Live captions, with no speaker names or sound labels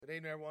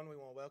Good evening, everyone. We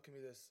want to welcome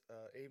you this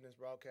evening's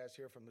broadcast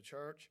here from the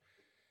church,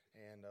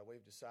 and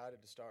we've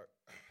decided to start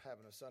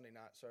having a Sunday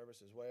night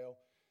service as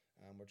well.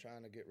 We're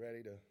trying to get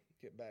ready to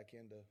get back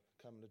into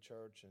coming to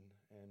church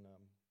and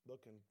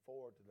looking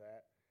forward to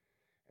that.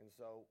 And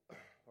so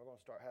we're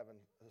going to start having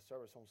the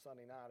service on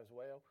Sunday night as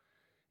well.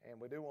 And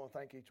we do want to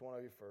thank each one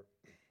of you for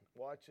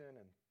watching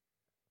and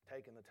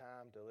taking the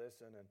time to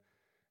listen.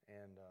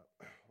 And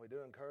we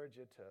do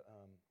encourage you to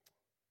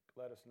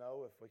let us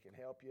know if we can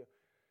help you.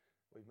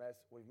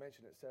 We've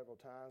mentioned it several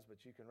times,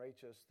 but you can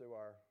reach us through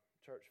our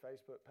church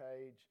Facebook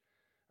page.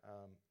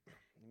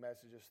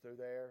 Message us through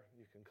there.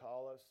 You can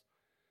call us.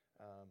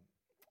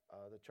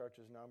 The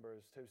church's number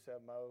is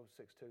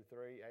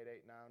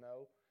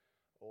 270-623-8890,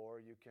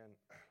 or you can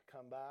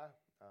come by.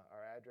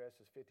 Our address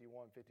is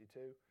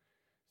 5152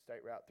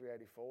 State Route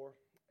 384.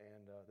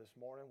 And this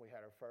morning we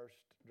had our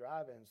first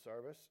drive-in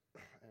service,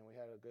 and we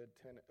had a good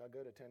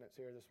attendance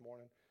here this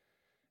morning.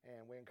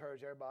 And we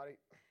encourage everybody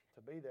to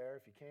be there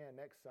if you can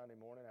next Sunday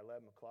morning at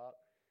 11 o'clock.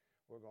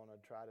 We're going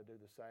to try to do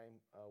the same,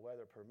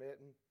 weather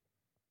permitting.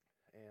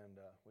 And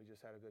we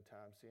just had a good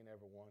time seeing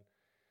everyone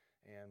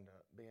and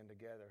being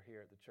together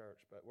here at the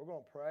church. But we're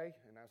going to pray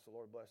and ask the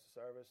Lord to bless the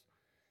service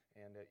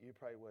and that you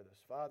pray with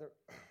us. Father,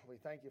 we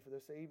thank you for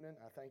this evening.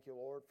 I thank you,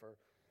 Lord, for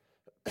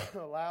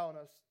allowing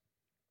us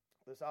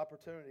this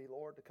opportunity,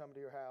 Lord, to come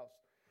to your house.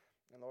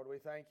 And Lord, we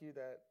thank you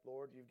that,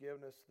 Lord, you've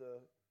given us the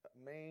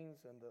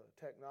means and the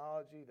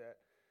technology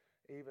that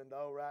even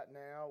though right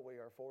now we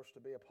are forced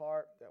to be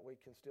apart, that we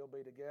can still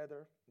be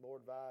together,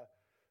 Lord, via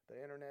the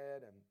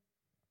internet and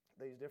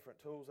these different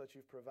tools that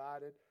you've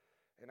provided.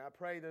 And I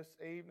pray this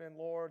evening,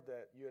 Lord,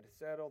 that you would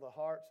settle the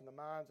hearts and the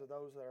minds of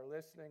those that are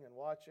listening and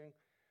watching.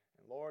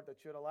 And Lord,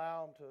 that you'd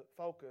allow them to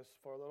focus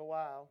for a little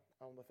while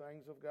on the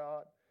things of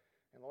God.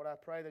 And Lord, I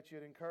pray that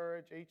you'd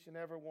encourage each and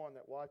every one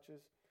that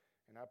watches.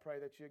 And I pray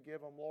that you'd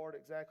give them, Lord,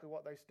 exactly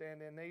what they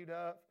stand in need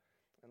of.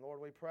 And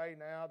Lord, we pray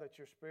now that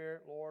your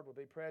Spirit, Lord, will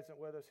be present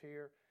with us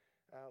here,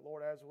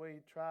 Lord, as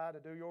we try to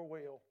do your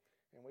will.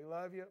 And we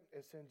love you.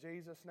 It's in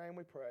Jesus' name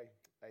we pray.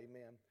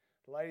 Amen.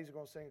 The ladies are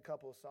going to sing a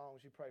couple of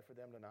songs. You pray for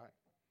them tonight.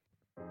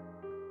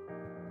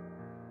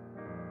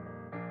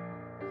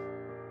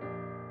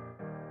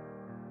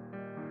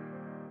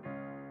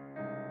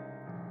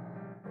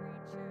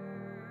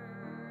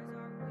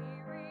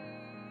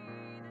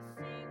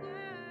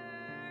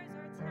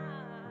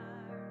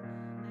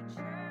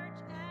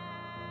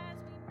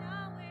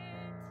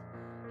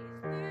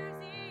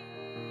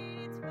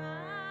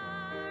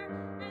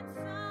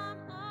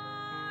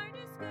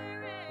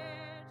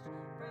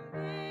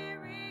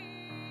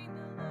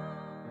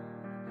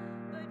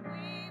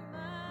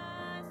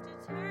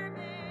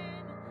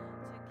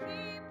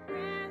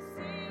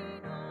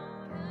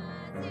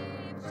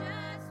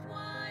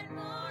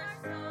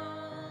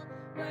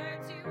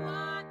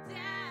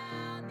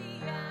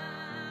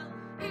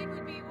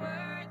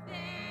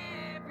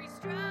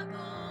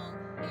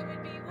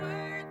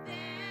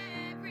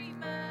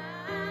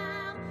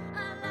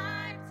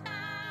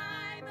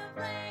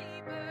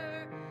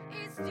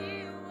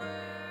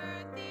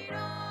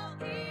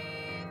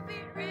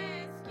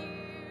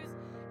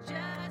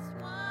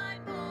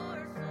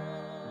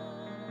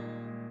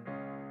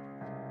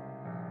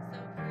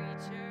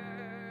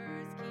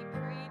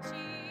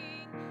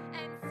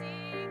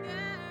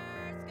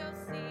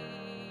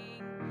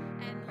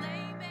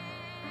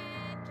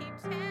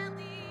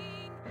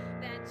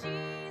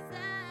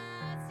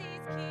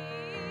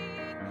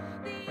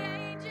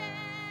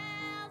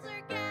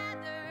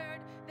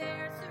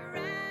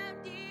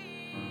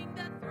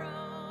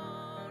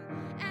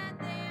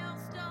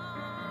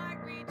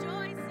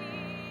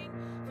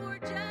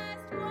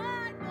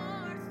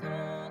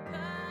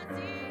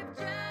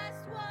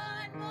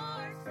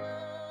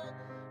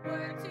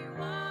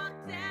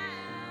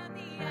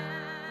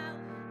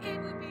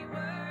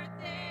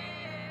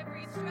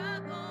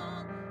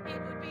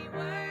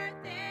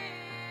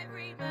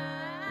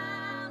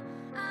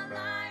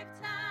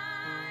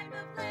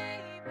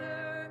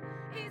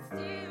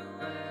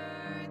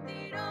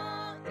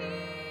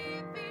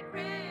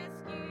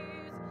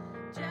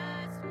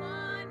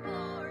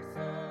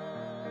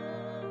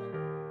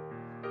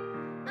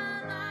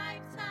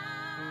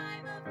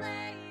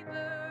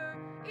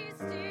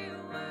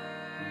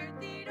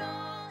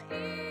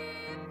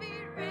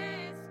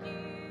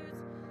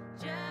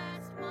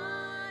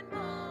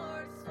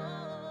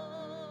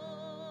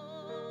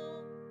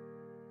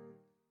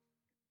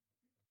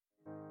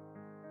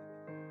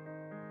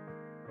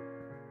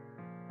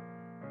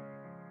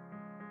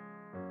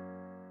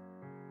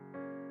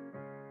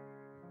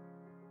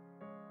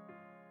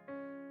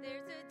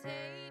 There's a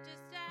day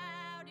just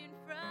out in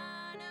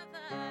front of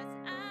us.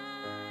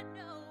 I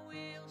know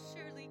will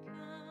surely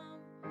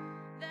come.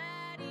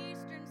 That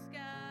eastern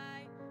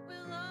sky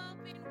will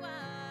open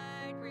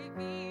wide,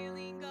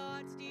 revealing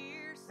God's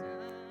dear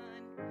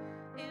Son.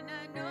 And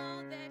I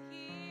know that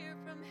here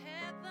from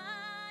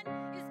heaven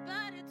is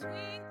but a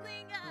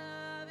twinkling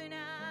of an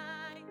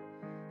eye.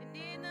 And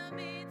in the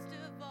midst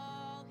of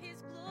all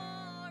his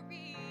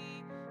glory,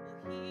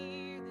 we'll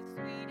hear the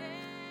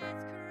sweetest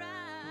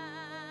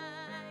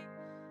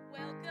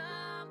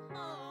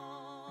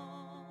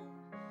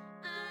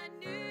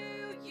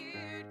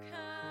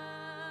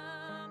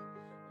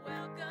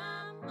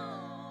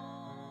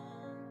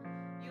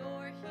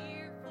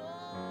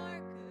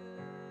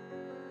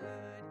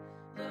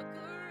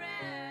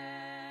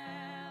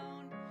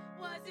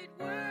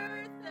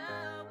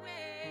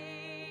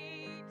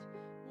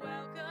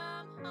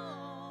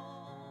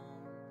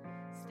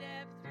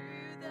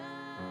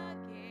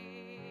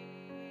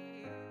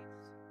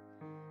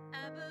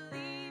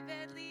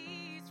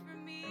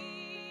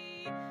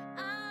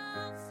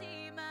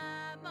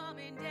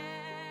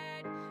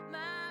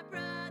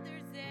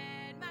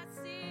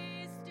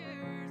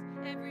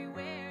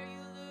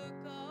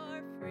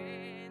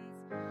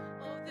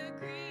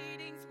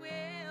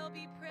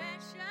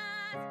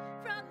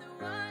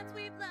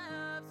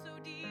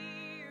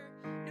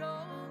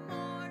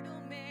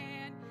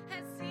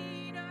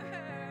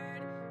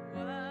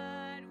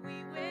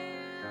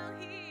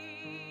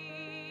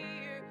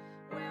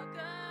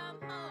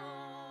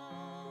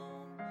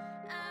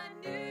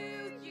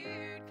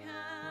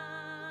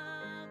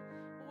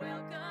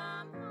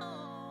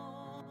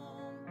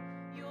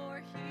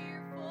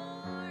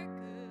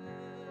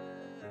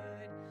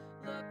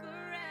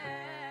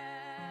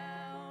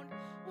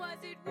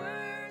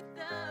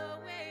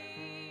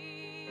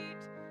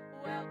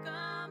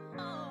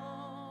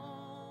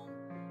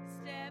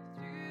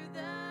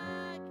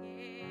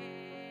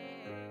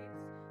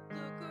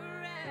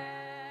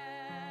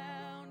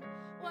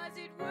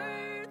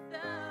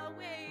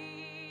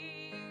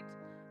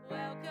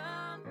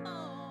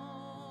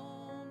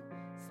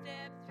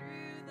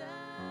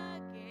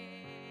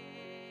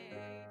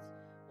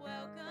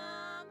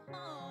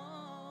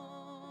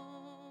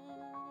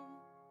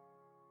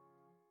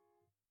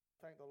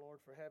thank the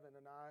Lord for heaven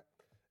tonight,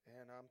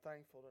 and I'm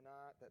thankful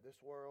tonight that this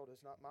world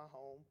is not my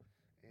home,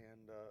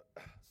 and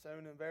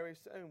soon and very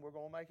soon we're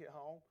going to make it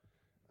home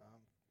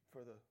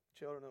for the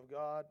children of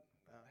God.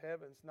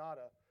 Heaven's not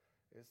a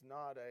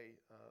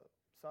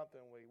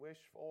something we wish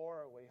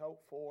for or we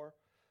hope for,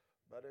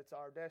 but it's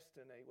our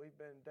destiny. We've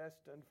been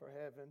destined for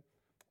heaven,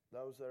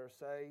 those that are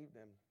saved,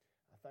 and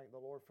I thank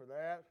the Lord for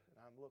that. And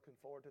I'm looking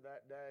forward to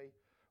that day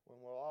when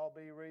we'll all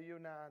be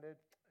reunited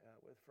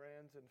with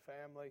friends and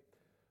family.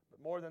 But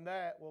more than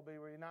that, we'll be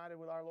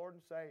reunited with our Lord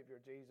and Savior,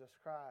 Jesus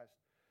Christ.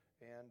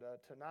 And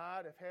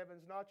tonight, if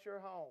heaven's not your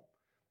home,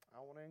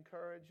 I want to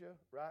encourage you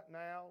right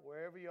now,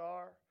 wherever you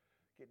are,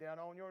 get down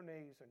on your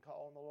knees and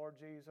call on the Lord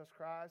Jesus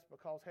Christ,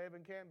 because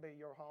heaven can be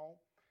your home.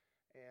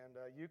 And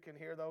you can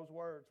hear those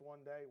words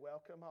one day,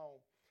 welcome home.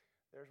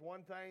 There's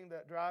one thing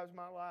that drives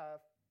my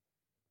life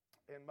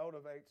and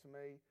motivates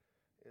me,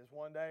 is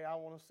one day I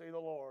want to see the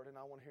Lord and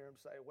I want to hear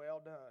Him say, well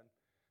done,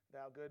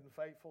 thou good and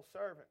faithful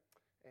servant.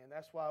 And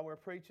that's why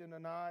we're preaching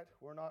tonight.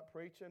 We're not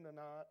preaching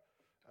tonight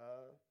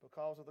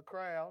because of the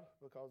crowd,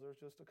 because there's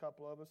just a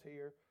couple of us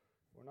here.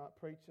 We're not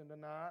preaching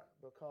tonight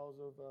because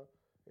of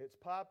it's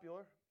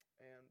popular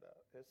and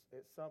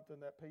it's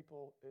something that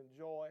people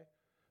enjoy.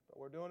 But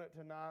we're doing it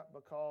tonight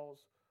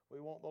because we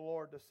want the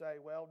Lord to say,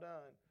 well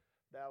done,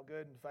 thou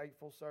good and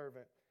faithful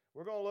servant.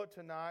 We're going to look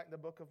tonight in the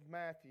book of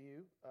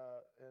Matthew,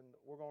 and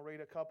we're going to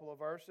read a couple of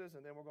verses,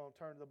 and then we're going to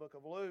turn to the book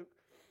of Luke.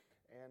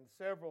 And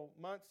several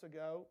months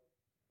ago,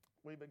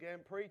 we began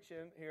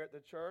preaching here at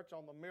the church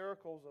on the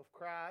miracles of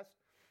Christ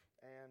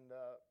and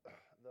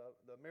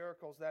the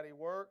miracles that He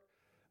worked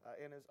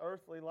in His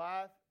earthly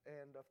life.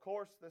 And of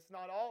course, that's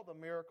not all the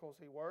miracles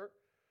He worked.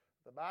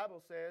 The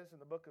Bible says in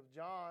the book of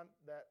John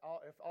that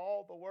if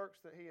all the works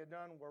that He had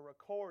done were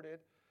recorded,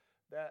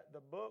 that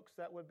the books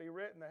that would be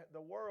written,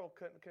 the world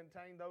couldn't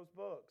contain those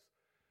books.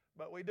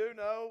 But we do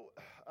know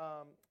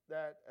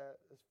that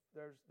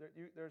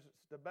there's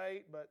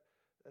debate, but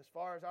as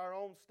far as our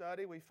own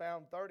study, we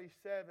found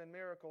 37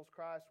 miracles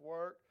Christ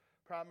worked,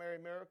 primary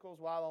miracles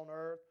while on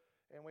earth.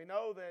 And we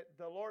know that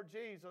the Lord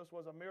Jesus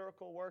was a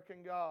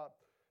miracle-working God.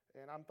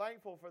 And I'm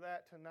thankful for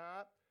that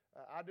tonight.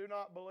 I do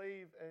not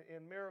believe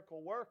in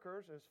miracle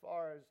workers as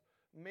far as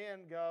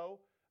men go,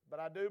 but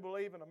I do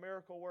believe in a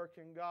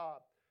miracle-working God.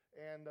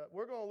 And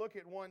we're going to look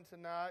at one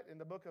tonight in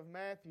the book of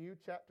Matthew,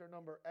 chapter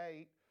number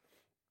 8,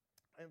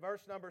 and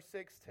verse number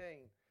 16.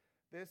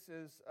 This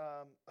is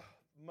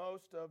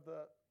most of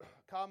the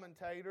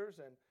commentators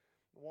and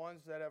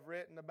ones that have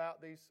written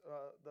about these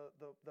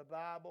the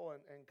Bible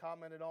and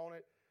commented on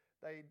it.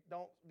 They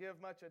don't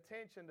give much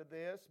attention to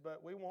this,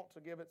 but we want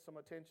to give it some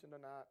attention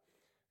tonight.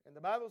 And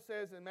the Bible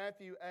says in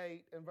Matthew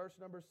 8 and verse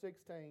number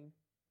 16,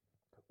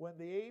 when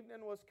the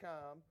evening was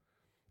come,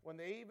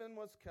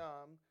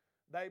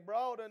 they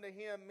brought unto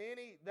Him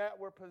many that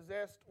were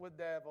possessed with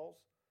devils,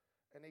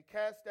 and He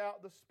cast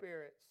out the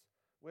spirits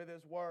with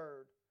His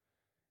word,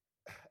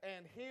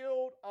 and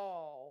healed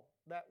all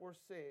that were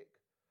sick,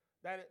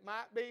 that it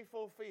might be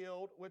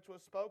fulfilled, which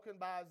was spoken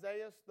by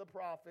Isaiah the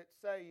prophet,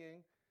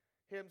 saying,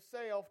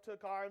 Himself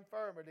took our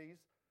infirmities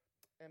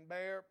and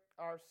bare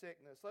our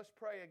sickness. Let's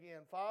pray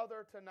again.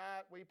 Father,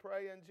 tonight we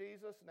pray in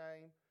Jesus'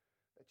 name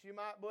that You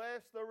might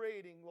bless the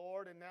reading,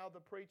 Lord, and now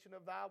the preaching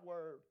of Thy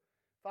word.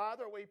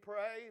 Father, we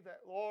pray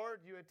that, Lord,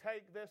 You would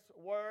take this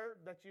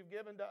word that You've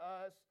given to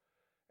us,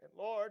 and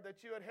Lord,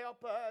 that You would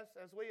help us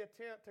as we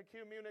attempt to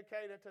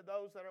communicate it to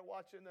those that are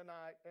watching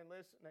tonight and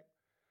listening.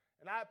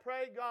 And I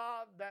pray,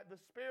 God, that the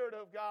Spirit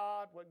of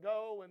God would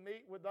go and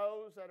meet with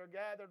those that are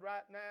gathered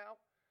right now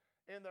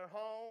in their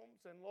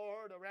homes and,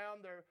 Lord,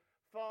 around their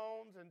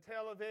phones and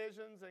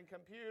televisions and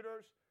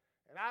computers.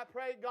 And I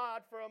pray,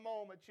 God, for a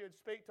moment You'd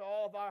speak to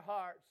all of our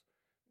hearts.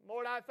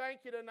 Lord, I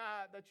thank You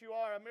tonight that You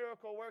are a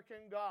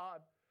miracle-working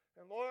God.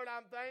 And Lord,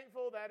 I'm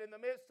thankful that in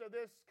the midst of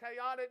this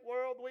chaotic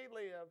world we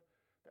live,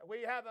 that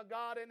we have a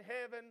God in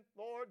heaven,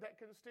 Lord, that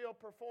can still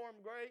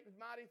perform great and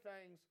mighty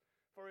things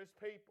for His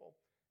people.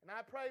 And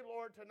I pray,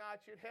 Lord,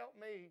 tonight You'd help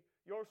me,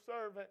 Your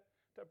servant,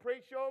 to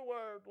preach Your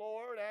word,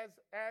 Lord,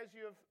 as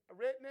You've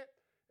written it.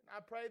 And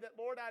I pray that,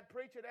 Lord, I'd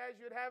preach it as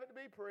You'd have it to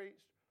be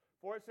preached.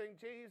 For it's in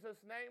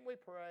Jesus' name we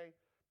pray.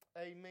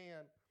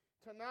 Amen.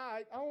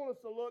 Tonight, I want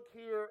us to look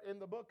here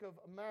in the book of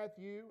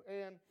Matthew,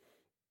 and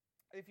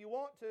if you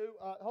want to,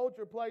 hold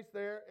your place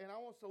there, and I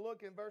want us to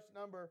look in verse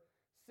number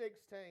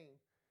 16.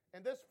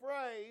 And this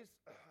phrase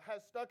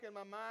has stuck in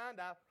my mind.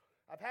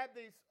 I've had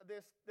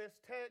this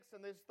text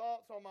and these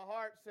thoughts on my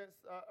heart since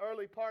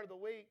early part of the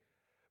week,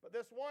 but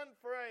this one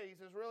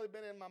phrase has really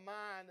been in my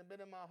mind and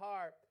been in my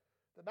heart.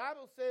 The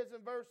Bible says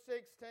in verse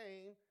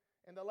 16,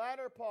 in the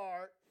latter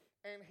part,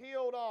 and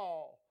healed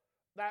all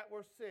that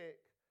were sick.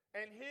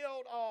 And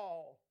healed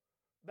all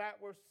that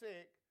were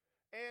sick.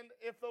 And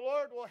if the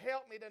Lord will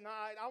help me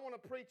tonight, I want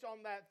to preach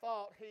on that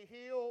thought. He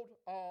healed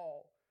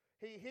all.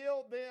 He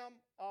healed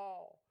them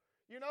all.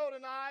 You know,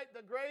 tonight,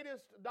 the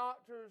greatest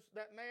doctors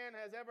that man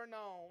has ever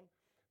known,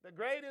 the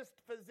greatest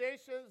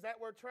physicians that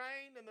were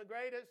trained in the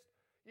greatest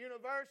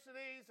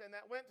universities and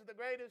that went to the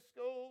greatest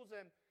schools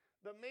and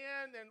the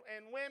men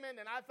and women,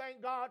 and I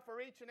thank God for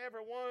each and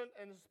every one,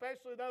 and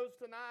especially those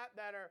tonight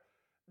that are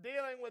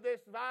dealing with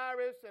this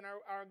virus and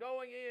are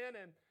going in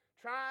and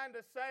trying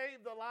to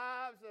save the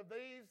lives of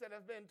these that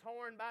have been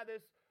torn by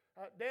this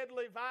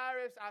deadly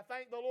virus. I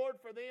thank the Lord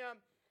for them.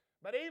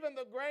 But even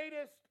the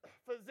greatest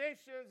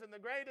physicians and the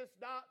greatest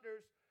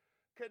doctors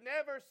could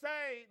never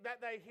say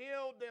that they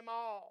healed them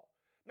all.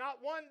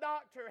 Not one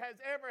doctor has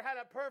ever had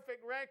a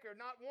perfect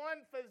record. Not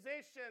one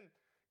physician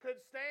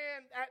could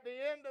stand at the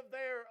end of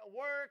their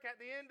work, at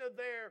the end of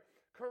their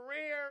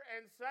career,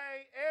 and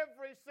say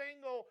every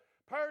single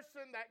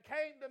person that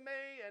came to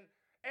me and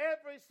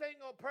every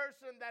single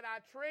person that I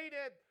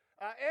treated,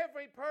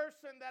 every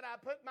person that I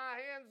put my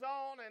hands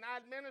on and I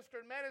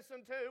administered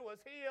medicine to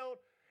was healed.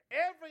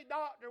 Every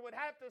doctor would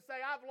have to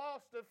say, I've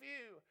lost a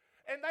few.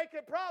 And they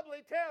could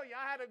probably tell you,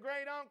 I had a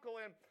great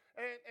uncle, and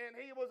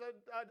he was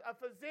a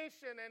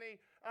physician, and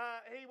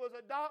he was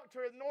a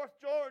doctor in North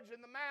Georgia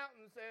in the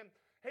mountains, and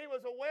he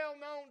was a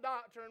well-known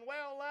doctor and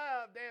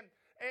well-loved, and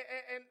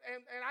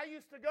I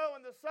used to go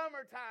in the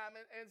summertime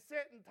and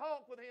sit and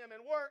talk with him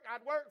and work.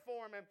 I'd work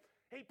for him, and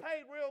he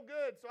paid real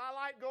good, so I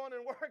liked going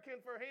and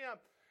working for him.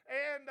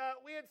 And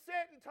we'd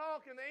sit and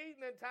talk in the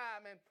evening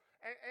time, and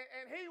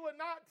he would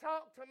not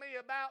talk to me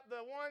about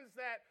the ones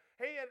that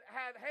he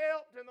had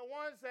helped and the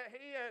ones that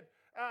he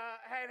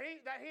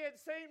had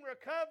seen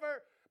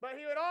recover, but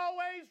he would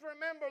always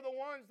remember the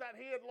ones that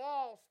he had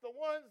lost, the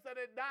ones that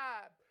had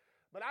died.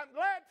 But I'm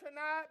glad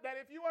tonight that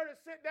if you were to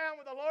sit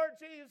down with the Lord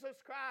Jesus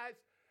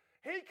Christ,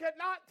 he could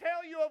not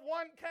tell you of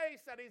one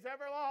case that he's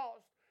ever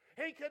lost.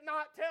 He could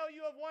not tell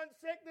you of one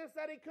sickness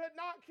that he could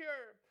not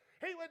cure.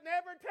 He would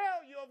never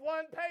tell you of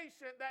one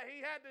patient that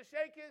he had to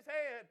shake his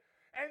head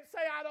and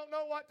say, I don't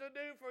know what to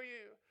do for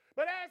you.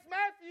 But as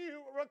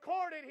Matthew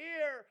recorded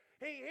here,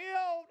 he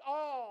healed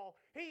all.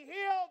 He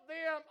healed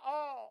them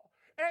all.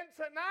 And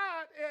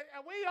tonight,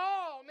 we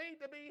all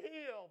need to be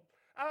healed.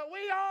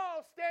 We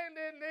all stand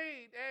in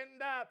need.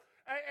 And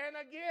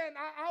again,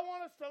 I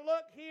want us to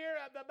look here.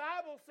 The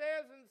Bible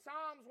says in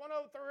Psalms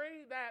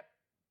 103 that,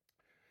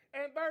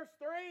 in verse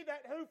 3,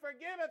 that who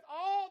forgiveth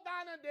all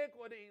thine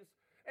iniquities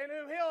and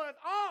who healeth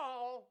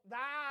all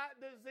thy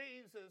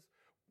diseases.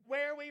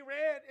 Where we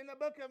read in the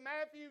book of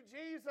Matthew,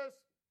 Jesus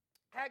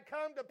had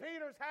come to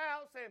Peter's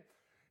house and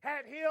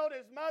had healed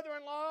his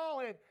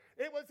mother-in-law, and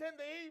it was in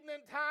the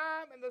evening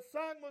time, and the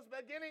sun was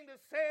beginning to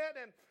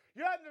set. And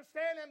you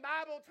understand in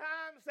Bible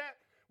times that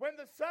when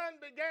the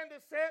sun began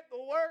to set, the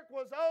work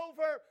was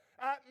over.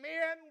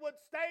 Men would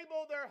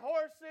stable their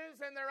horses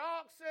and their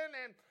oxen,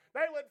 and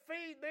they would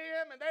feed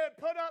them, and they would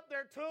put up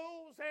their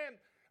tools, and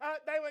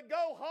they would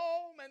go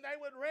home, and they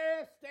would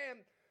rest,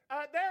 and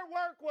their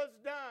work was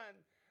done.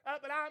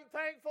 But I'm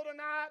thankful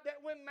tonight that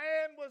when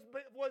man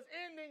was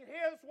ending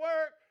his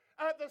work,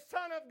 the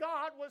Son of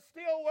God was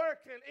still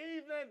working,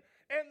 even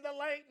in the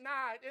late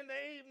night, in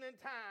the evening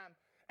time.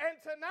 And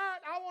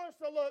tonight, I want us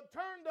to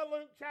turn to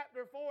Luke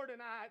chapter 4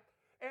 tonight,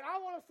 and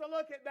I want us to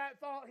look at that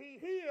thought. He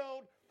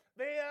healed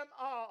them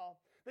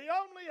all. The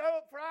only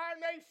hope for our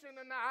nation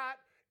tonight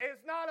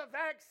is not a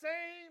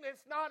vaccine,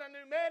 it's not a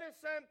new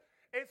medicine,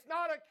 it's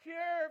not a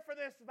cure for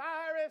this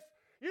virus.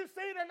 You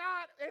see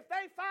tonight, if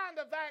they find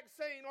a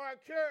vaccine or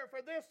a cure for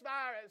this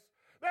virus,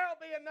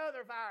 there'll be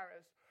another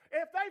virus.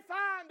 If they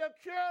find a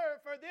cure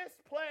for this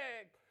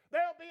plague,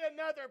 there'll be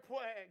another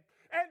plague.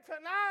 And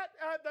tonight,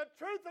 the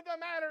truth of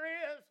the matter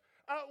is,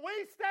 we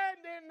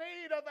stand in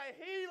need of a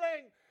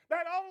healing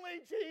that only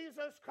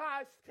Jesus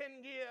Christ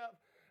can give.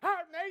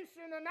 Our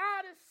nation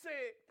tonight is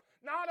sick,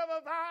 not of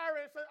a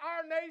virus.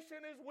 Our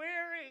nation is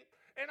weary,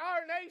 and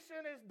our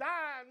nation is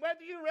dying,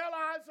 whether you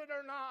realize it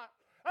or not.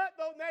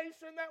 The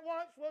nation that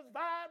once was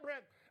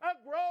vibrant, a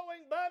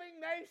growing, budding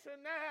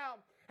nation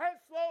now, has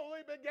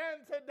slowly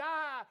begun to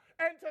die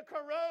and to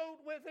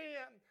corrode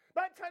within.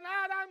 But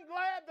tonight I'm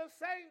glad the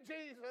same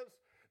Jesus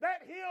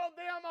that healed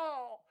them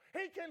all,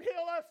 he can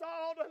heal us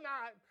all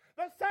tonight.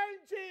 The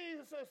same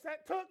Jesus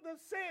that took the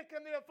sick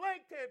and the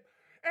afflicted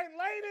and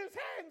laid his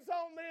hands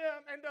on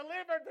them and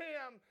delivered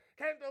them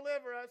can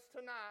deliver us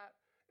tonight.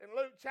 In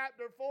Luke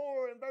chapter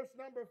 4 and verse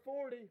number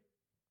 40,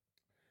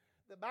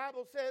 the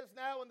Bible says,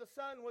 now when the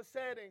sun was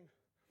setting,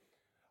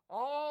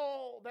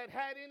 all that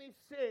had any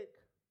sick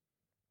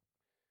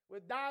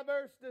with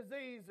diverse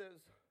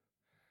diseases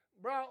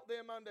brought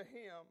them unto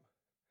him.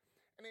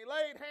 And he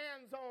laid his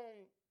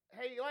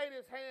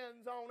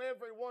hands on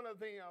every one of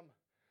them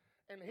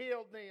and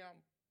healed them.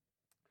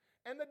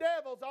 And the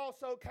devils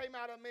also came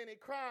out of many,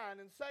 crying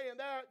and saying,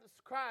 Thou art the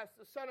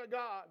Christ, the Son of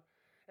God.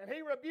 And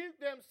he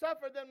rebuked them,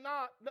 suffered them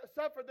not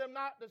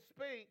to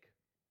speak,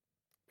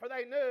 for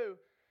they knew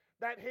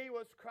that he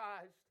was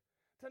Christ.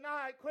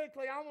 Tonight,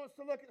 quickly, I want us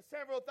to look at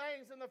several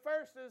things. And the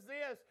first is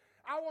this.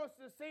 I want us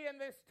to see in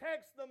this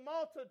text the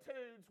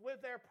multitudes with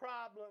their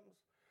problems.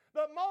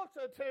 The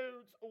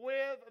multitudes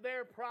with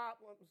their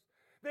problems.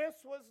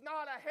 This was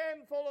not a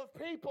handful of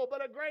people,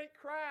 but a great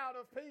crowd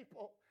of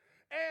people.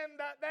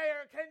 And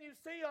can you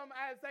see them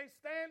as they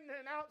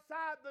standing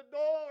outside the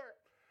door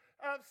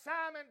of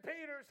Simon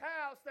Peter's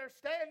house? They're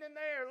standing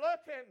there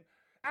looking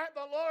at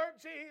the Lord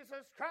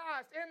Jesus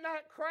Christ. In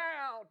that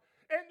crowd,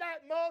 in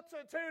that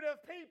multitude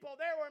of people,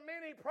 there were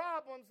many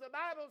problems. The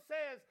Bible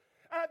says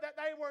that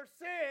they were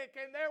sick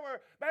and they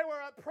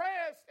were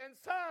oppressed, and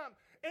some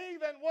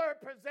even were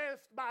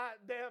possessed by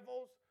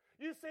devils.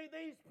 You see,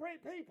 these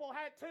people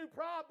had two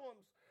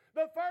problems.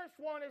 The first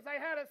one is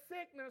they had a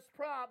sickness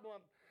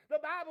problem.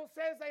 The Bible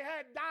says they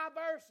had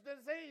diverse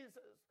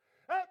diseases.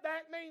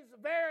 That means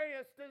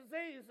various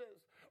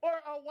diseases, or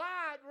a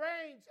wide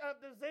range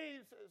of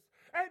diseases.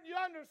 And you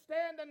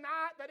understand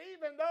tonight that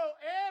even though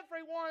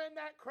everyone in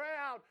that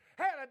crowd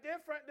had a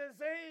different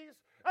disease,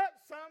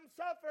 some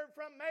suffered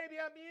from maybe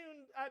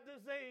immune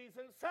disease,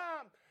 and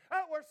some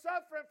were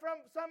suffering from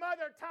some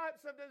other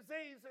types of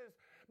diseases.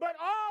 But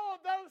all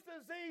of those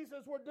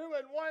diseases were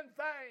doing one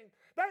thing.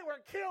 They were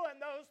killing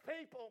those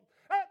people.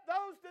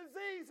 Those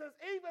diseases,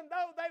 even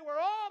though they were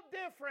all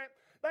different,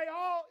 they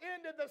all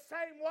ended the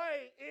same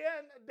way,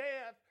 in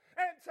death.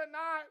 And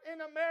tonight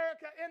in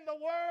America, in the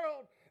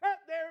world,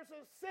 there's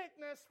a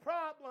sickness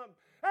problem.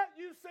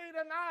 You see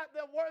tonight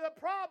the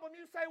problem.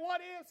 You say, what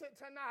is it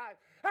tonight?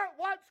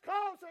 What's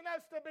causing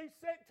us to be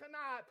sick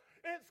tonight?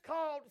 It's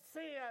called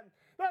sin.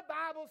 The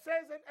Bible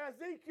says in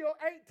Ezekiel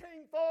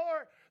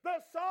 18:4, the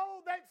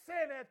soul that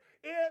sinneth,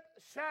 it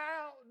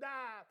shall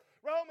die.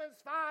 Romans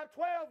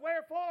 5:12,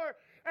 wherefore,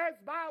 as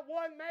by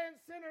one man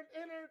sin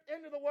entered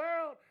into the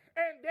world,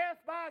 and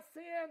death by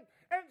sin,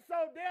 and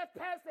so death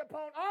passed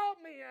upon all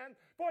men,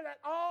 for that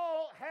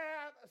all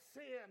have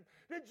sinned.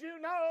 Did you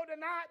know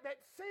tonight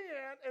that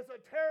sin is a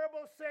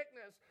terrible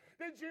sickness?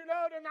 Did you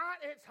know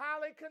tonight it's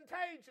highly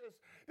contagious?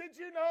 Did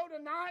you know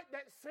tonight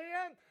that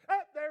sin,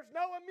 there's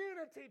no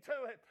immunity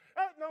to it?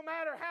 No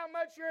matter how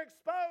much you're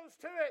exposed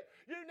to it,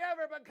 you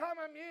never become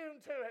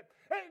immune to it.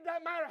 It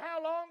doesn't matter how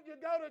long you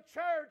go to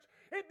church.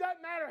 It doesn't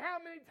matter how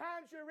many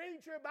times you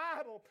read your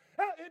Bible.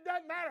 It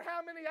doesn't matter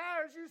how many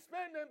hours you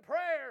spend in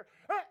prayer.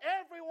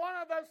 Every one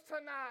of us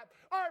tonight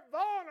are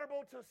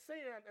vulnerable to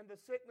sin and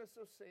the sickness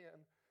of sin.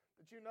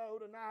 But you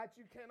know tonight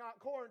you cannot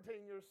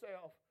quarantine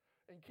yourself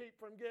and keep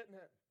from getting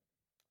it.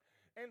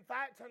 In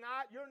fact,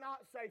 tonight you're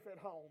not safe at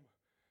home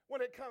when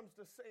it comes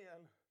to sin.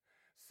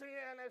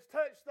 Sin has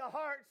touched the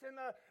hearts and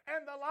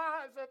the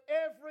lives of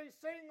every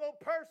single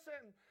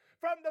person,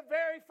 from the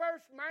very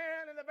first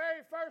man and the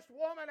very first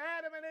woman,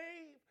 Adam and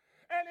Eve.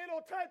 And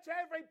it'll touch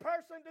every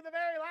person to the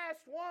very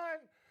last one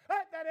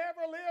that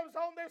ever lives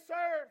on this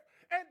earth.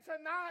 And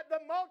tonight,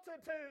 the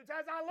multitudes,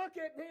 as I look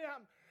at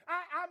them,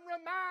 I'm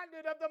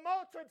reminded of the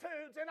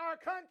multitudes in our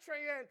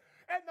country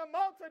and the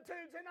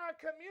multitudes in our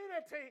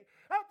community,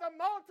 of the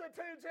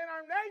multitudes in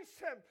our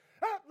nation,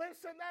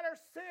 listen, that are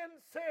sin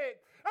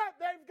sick.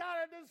 They've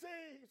got a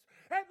disease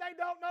and they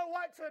don't know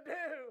what to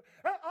do.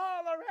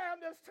 All around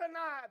us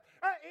tonight,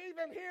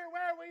 even here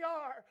where we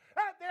are,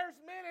 there's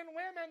men and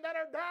women that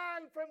are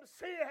dying from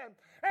sin,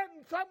 and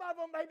some of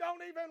them, they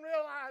don't even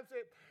realize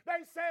it.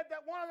 They said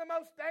that one of the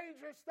most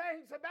dangerous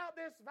things about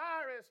this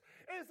virus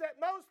is that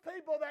most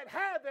people that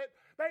have it,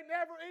 they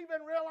never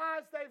even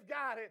realize they've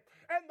got it.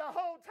 And the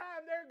whole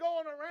time they're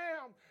going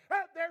around,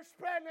 they're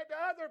spreading it to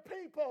other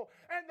people,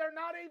 and they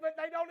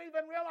don't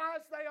even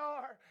realize they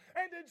are.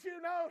 And did you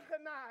know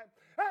tonight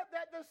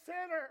that the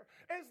sinner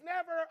is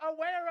never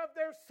aware of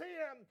their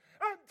sin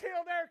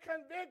until they're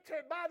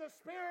convicted by the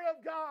Spirit of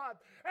God?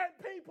 And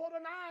people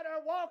tonight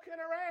are walking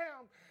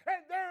around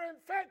and they're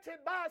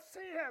infected by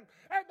sin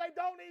and they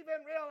don't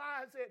even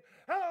realize it.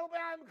 Oh, but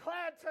I'm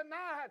glad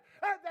tonight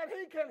that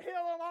He can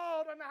heal them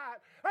all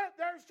tonight.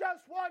 There's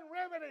just one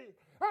remedy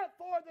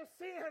for the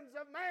sins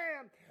of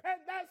man, and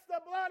that's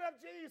the blood of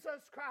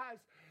Jesus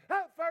Christ.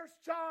 1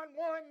 John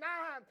 1:9,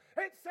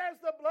 it says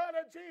the blood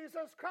of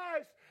Jesus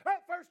Christ.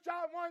 1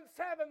 John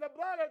 1:7, the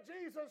blood of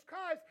Jesus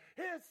Christ,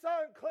 His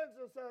Son,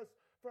 cleanses us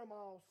from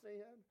all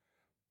sin.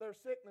 Their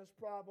sickness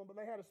problem, but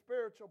they had a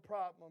spiritual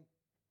problem.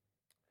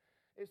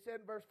 It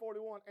said in verse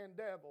 41, and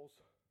devils.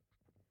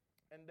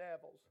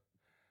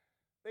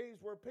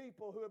 These were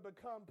people who had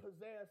become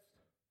possessed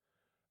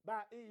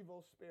by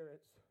evil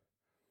spirits.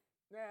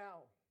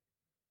 Now,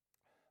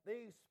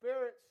 these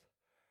spirits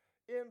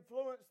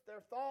influenced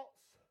their thoughts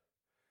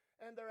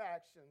and their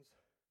actions.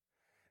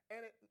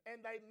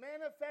 And they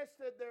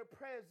manifested their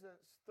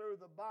presence through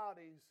the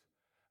bodies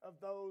of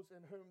those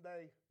in whom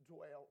they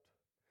dwelt.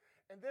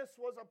 And this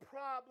was a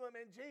problem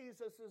in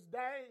Jesus'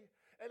 day.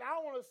 And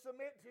I want to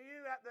submit to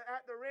you, at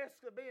the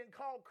risk of being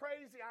called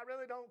crazy, I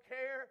really don't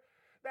care,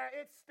 that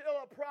it's still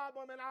a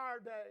problem in our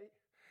day.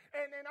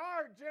 And in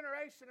our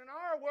generation, in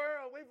our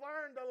world, we've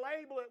learned to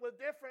label it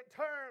with different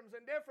terms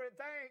and different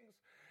things.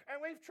 And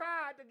we've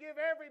tried to give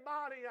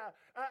everybody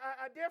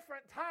a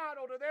different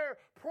title to their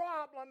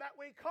problem that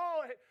we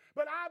call it.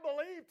 But I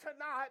believe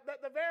tonight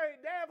that the very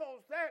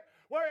devils that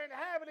were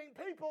inhabiting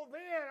people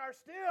then are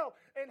still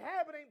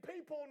inhabiting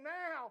people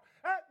now.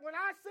 When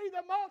I see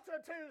the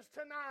multitudes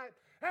tonight,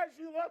 as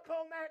you look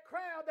on that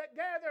crowd that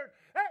gathered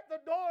at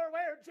the door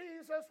where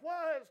Jesus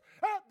was,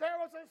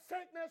 there was a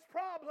sickness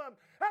problem,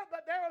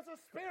 but there was a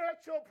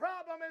spiritual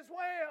problem as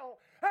well.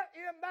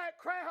 In that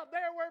crowd,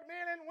 there were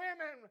men and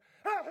women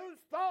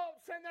whose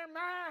thoughts and their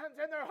minds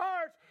and their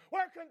hearts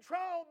were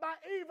controlled by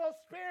evil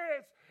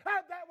spirits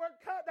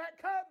that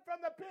come from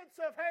the pits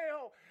of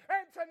hell.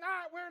 And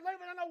tonight we're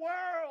living in a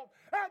world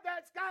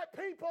that's got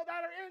people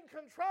that are in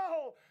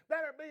control,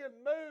 that are being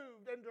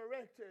moved and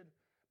directed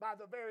by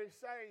the very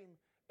same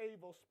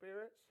evil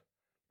spirits.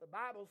 The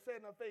Bible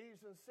said in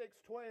Ephesians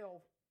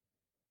 6:12,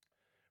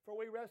 "For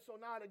we wrestle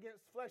not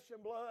against flesh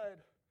and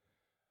blood,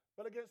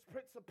 but against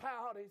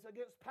principalities,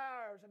 against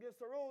powers, against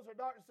the rulers of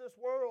darkness of this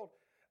world,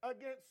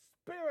 against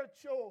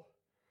spiritual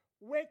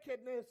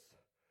wickedness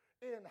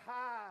in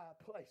high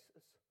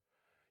places."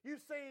 You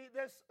see,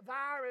 this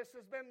virus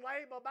has been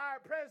labeled by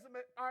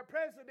our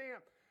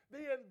president,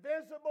 the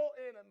invisible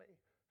enemy.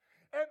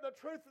 And the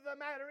truth of the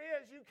matter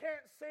is, you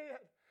can't see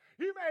it.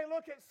 You may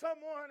look at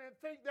someone and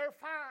think they're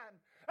fine.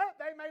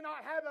 They may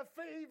not have a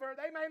fever.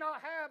 They may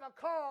not have a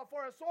cough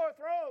or a sore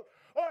throat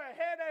or a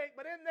headache,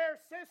 but in their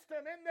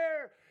system, in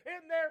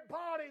their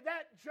body,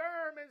 that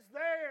germ is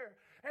there.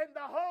 And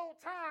the whole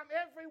time,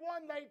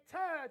 everyone they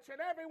touch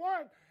and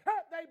everyone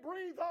they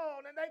breathe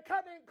on and they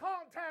come in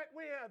contact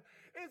with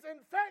is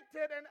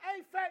infected and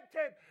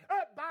affected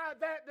by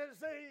that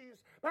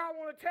disease. But I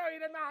want to tell you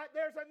tonight,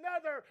 there's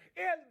another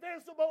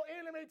invisible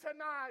enemy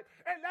tonight,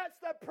 and that's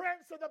the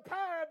prince of the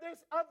power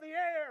of the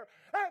air.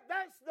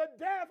 That's the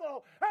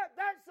devil.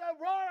 That's the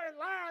roaring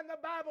lion, the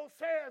Bible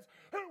says,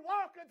 who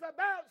walketh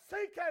about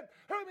seeking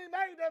whom he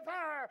may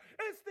devour.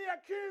 It's the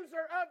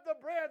accuser of the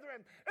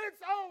brethren.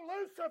 It's old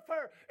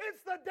Lucifer.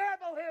 It's the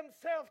devil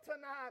himself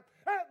tonight.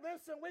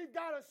 Listen, we've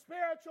got a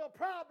spiritual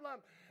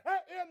problem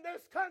in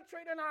this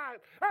country tonight.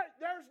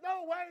 There's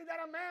no way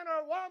that a man or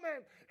a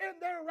woman in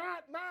their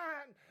right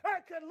mind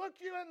could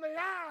look you in the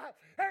eye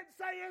and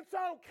say it's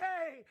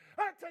okay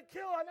to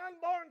kill an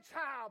unborn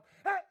child.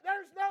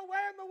 There's no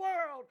way in the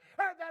world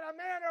that a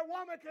man or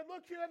woman could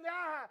look you in the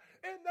eye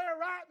in their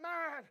right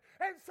mind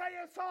and say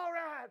it's all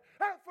right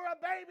for a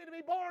baby to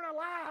be born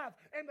alive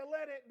and to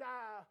let it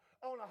die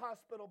on a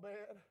hospital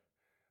bed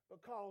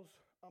because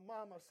a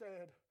mama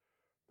said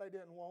they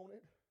didn't want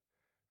it.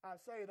 I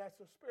say that's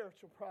a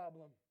spiritual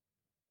problem.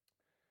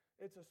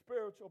 It's a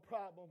spiritual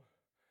problem.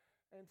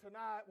 And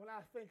tonight, when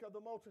I think of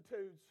the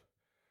multitudes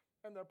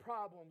and their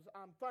problems,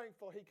 I'm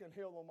thankful he can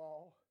heal them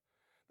all.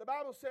 The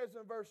Bible says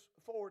in verse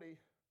 40,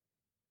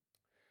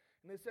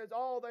 and it says,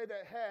 "All they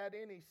that had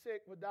any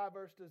sick with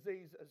diverse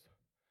diseases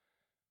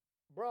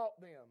brought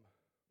them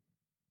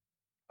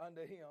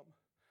unto him."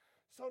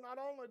 So not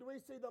only do we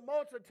see the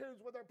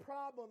multitudes with their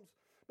problems,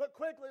 but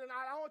quickly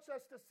tonight, I want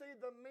us to see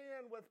the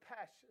men with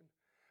passion.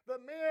 The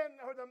men,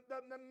 or the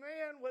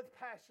men with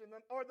passion,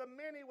 or the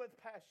many with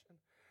passion.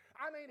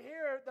 I mean,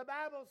 here the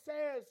Bible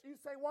says, you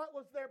say, what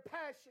was their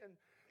passion?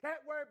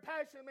 That word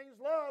passion means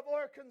love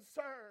or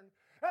concern.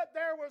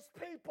 There was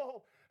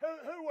people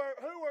who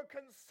were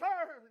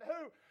concerned,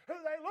 who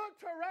they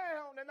looked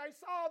around and they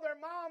saw their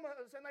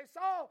mamas and they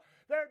saw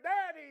their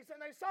daddies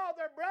and they saw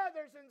their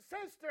brothers and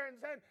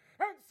sisters and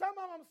some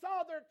of them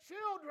saw their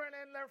children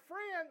and their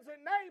friends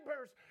and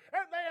neighbors,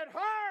 and they had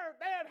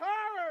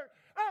heard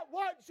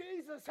what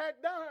Jesus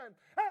had done.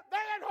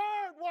 They had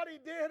heard what he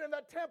did in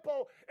the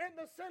temple, in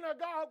the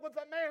synagogue with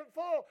the man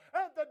full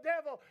of the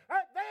devil.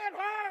 They had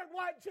heard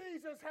what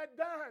Jesus had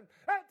done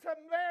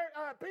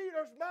to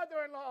Peter's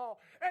mother-in-law,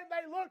 and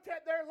they looked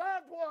at their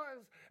loved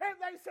ones and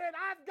they said,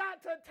 I've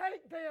got to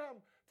take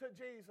them to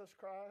Jesus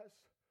Christ.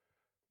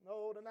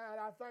 No, tonight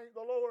I thank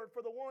the Lord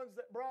for the ones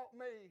that brought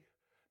me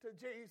to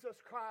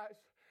Jesus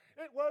Christ.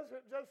 It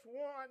wasn't just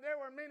one. There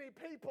were many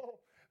people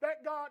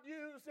that God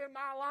used in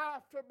my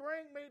life to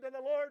bring me to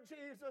the Lord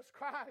Jesus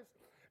Christ.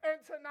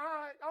 And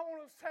tonight, I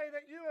want to say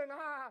that you and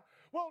I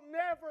will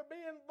never be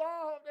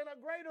involved in a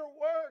greater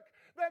work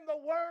than the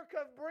work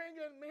of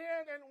bringing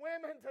men and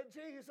women to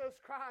Jesus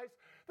Christ.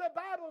 The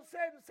Bible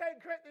said in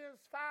 2 Corinthians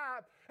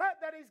 5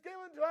 that he's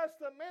given to us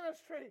the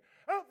ministry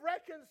of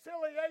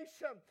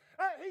reconciliation.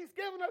 He's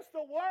given us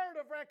the word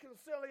of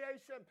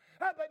reconciliation.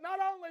 But not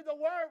only the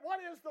word,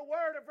 what is the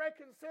word of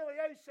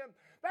reconciliation?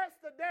 That's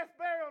the death,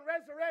 burial, and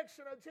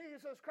resurrection of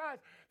Jesus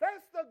Christ.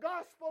 That's the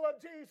gospel of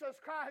Jesus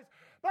Christ.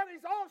 But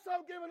he's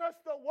also given us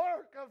the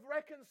work of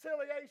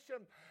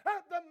reconciliation,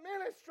 the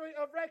ministry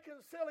of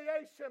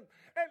reconciliation.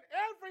 And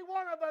every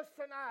one of us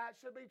tonight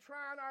should be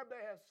trying our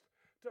best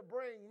to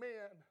bring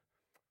men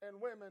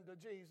and women to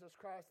Jesus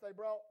Christ. They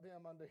brought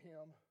them unto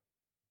him.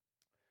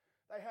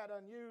 They had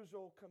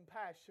unusual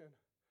compassion.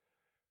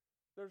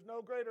 There's no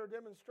greater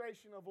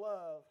demonstration of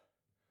love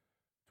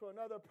to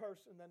another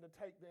person than to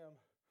take them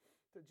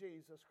to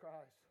Jesus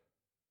Christ.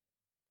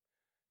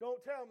 Don't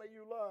tell me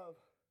you love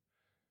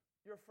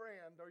your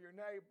friend or your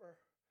neighbor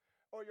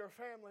or your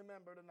family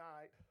member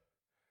tonight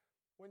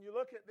when you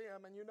look at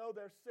them and you know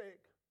they're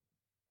sick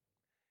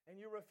and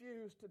you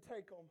refuse to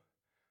take them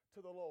to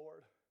the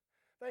Lord.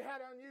 They had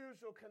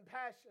unusual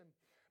compassion,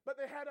 but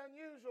they had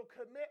unusual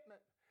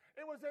commitment.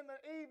 It was in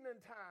the evening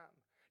time.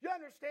 You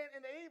understand,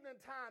 in the evening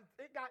time,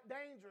 it got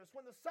dangerous.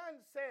 When the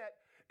sun set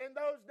in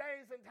those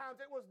days and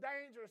times, it was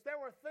dangerous. There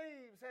were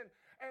thieves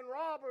and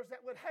robbers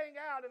that would hang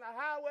out in the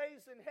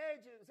highways and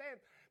hedges,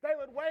 and they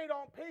would wait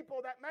on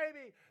people that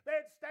maybe they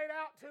had stayed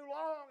out too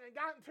long and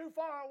gotten too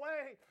far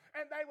away,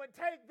 and they would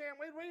take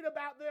them. We read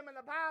about them in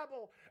the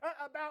Bible,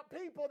 about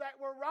people that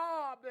were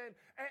robbed and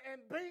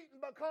beaten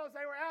because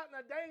they were out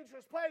in a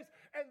dangerous place.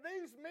 And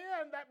these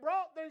men that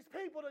brought these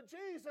people to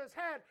Jesus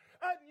had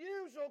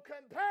unusual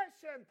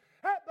compassion,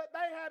 but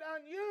they had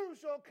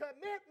unusual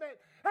commitment.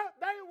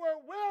 They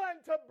were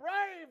willing to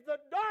brave the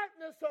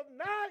darkness of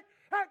night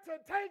to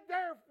take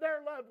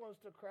their loved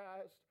ones to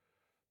Christ.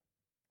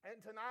 And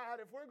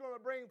tonight, if we're going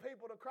to bring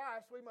people to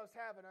Christ, we must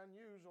have an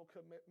unusual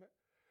commitment.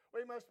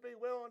 We must be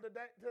willing to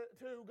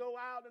go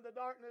out in the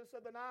darkness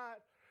of the night.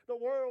 The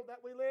world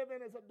that we live in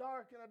is a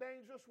dark and a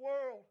dangerous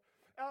world.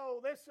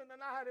 Oh, listen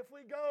tonight, if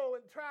we go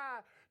and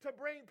try to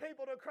bring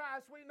people to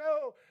Christ, we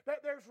know that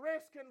there's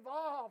risk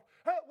involved.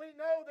 We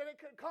know that it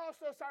could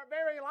cost us our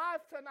very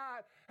life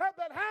tonight.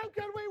 But how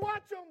can we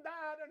watch them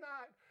die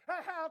tonight?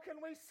 How can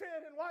we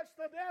sit and watch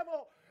the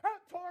devil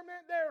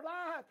torment their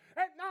life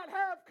and not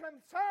have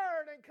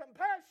concern and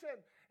compassion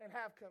and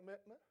have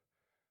commitment?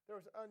 There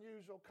was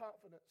unusual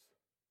confidence.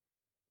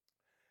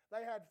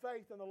 They had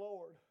faith in the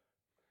Lord.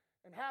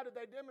 And how did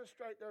they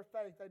demonstrate their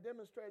faith? They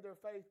demonstrated their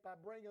faith by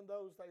bringing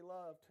those they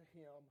loved to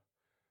Him.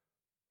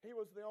 He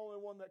was the only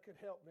one that could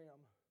help them.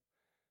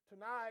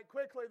 Tonight,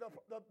 quickly,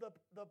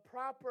 the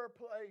proper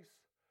place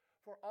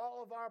for all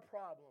of our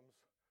problems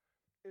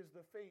is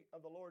the feet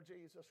of the Lord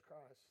Jesus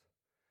Christ.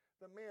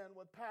 The men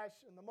with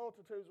passion, the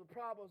multitudes with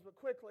problems, but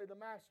quickly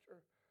the Master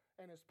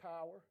and His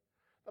power.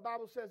 The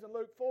Bible says in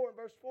Luke 4 and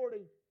verse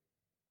 40,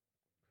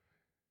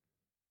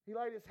 He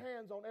laid His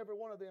hands on every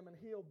one of them and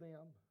healed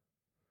them.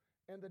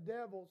 And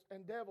devils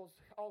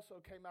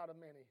also came out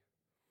of many.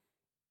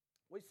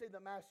 We see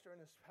the Master and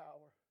His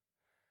power.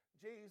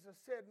 Jesus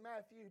said in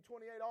Matthew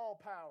 28,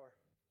 all power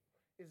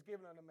is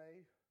given unto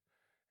me.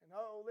 And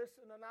oh,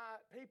 listen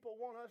tonight, people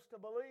want us to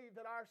believe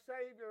that our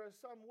Savior is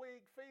some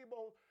weak,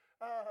 feeble,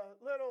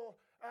 little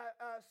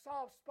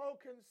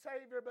soft-spoken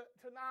Savior, but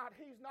tonight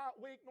He's not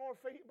weak nor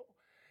feeble.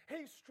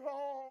 He's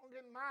strong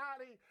and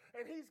mighty,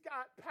 and He's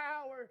got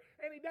power,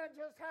 and He doesn't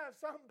just have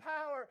some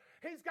power.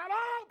 He's got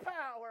all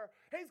power.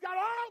 He's got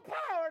all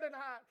power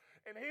tonight.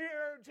 And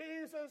here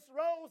Jesus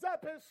rolls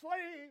up His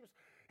sleeves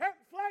and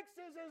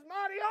flexes His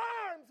mighty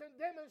arms and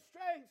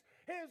demonstrates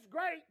His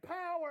great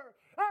power.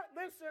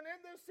 Listen, in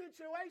this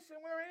situation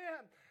we're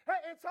in,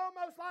 it's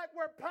almost like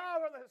we're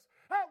powerless.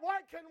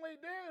 What can we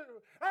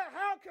do?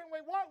 How can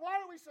we? How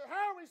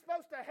are we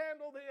supposed to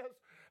handle this?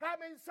 I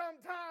mean,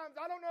 sometimes,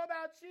 I don't know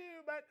about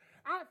you, but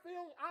I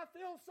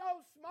feel so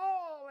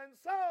small and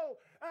so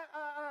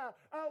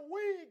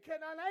weak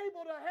and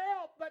unable to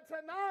help. But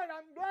tonight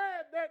I'm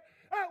glad that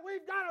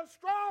we've got a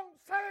strong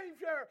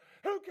Savior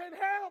who can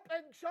help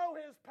and show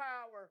His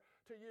power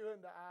to you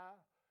and to I.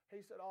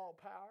 He said, all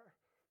power.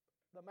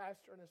 The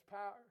Master and His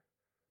power.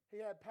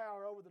 He had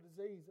power over the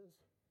diseases.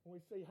 And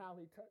we see how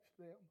He touched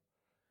them.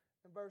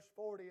 In verse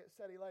 40, it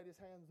said He laid His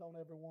hands on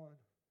everyone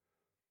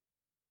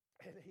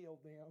and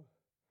healed them.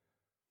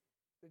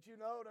 Did you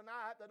know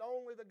tonight that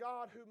only the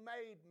God who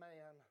made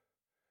man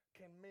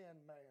can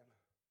mend man?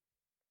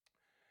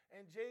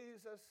 And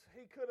Jesus,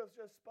 He could have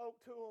just spoke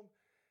to them.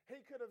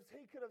 He could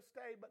have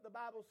stayed, but the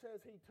Bible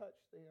says He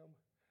touched them.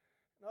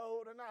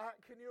 No,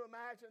 tonight, can you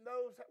imagine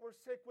those that were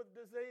sick with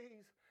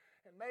disease?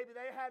 And maybe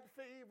they had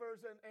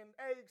fevers and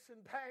aches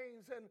and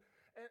pains and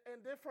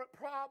different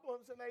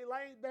problems, and they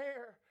laid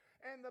there.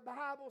 And the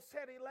Bible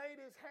said He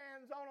laid His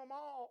hands on them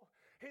all.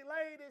 He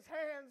laid His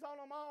hands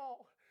on them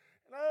all.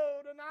 And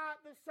oh, tonight,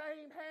 the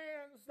same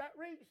hands that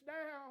reached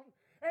down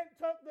and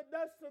took the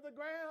dust of the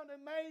ground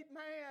and made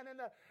man,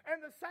 and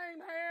the same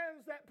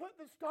hands that put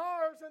the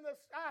stars in the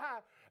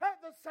sky,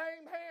 the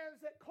same hands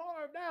that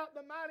carved out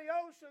the mighty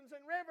oceans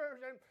and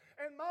rivers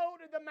and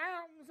molded the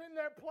mountains in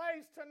their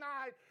place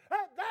tonight,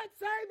 that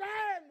same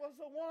hand was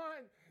the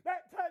one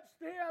that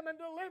touched them and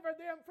delivered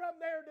them from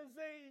their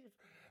disease.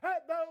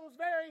 Those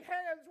very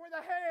hands were the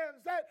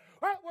hands that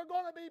were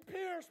going to be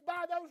pierced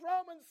by those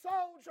Roman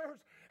soldiers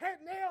and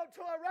nailed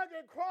to a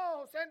rugged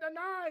cross. And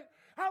tonight,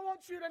 I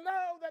want you to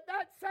know that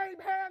same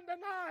hand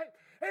tonight,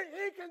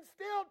 He can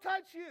still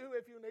touch you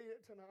if you need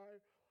it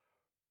tonight.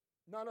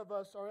 None of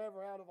us are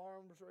ever out of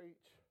arm's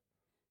reach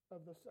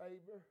of the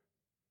Savior.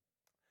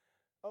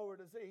 Over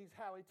disease,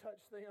 how He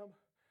touched them.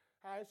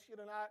 I ask you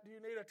tonight, do you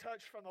need a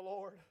touch from the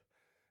Lord?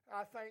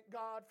 I thank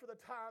God for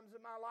the times in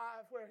my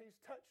life where He's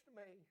touched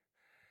me.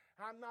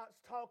 I'm not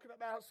talking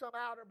about some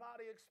outer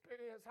body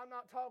experience. I'm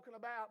not talking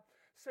about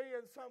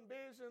seeing some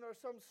vision or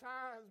some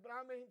signs, but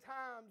I mean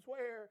times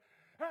where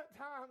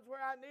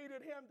I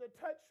needed Him to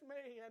touch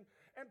me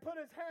and put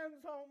His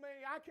hands on me.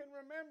 I can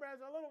remember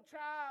as a little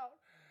child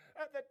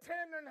the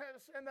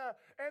tenderness and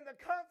the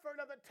comfort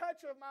of the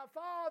touch of my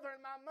father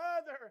and my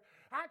mother.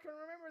 I can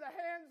remember the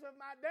hands of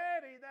my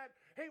daddy, that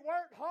he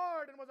worked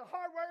hard and was a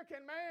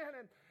hard-working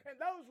man, and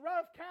those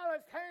rough,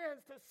 calloused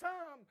hands to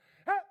some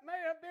may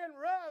have been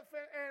rough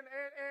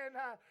and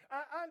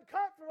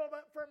uncomfortable,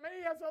 but for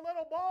me as a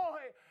little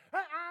boy,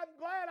 I'm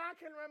glad I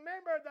can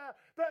remember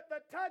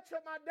the touch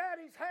of my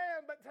daddy's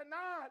hand. But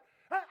tonight,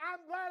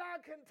 I'm glad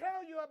I can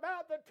tell you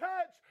about the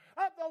touch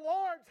of the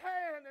Lord's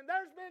hand. And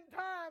there's been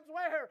times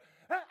where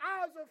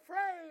I was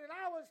afraid and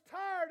I was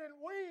tired and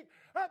weak,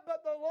 but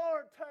the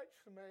Lord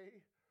touched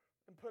me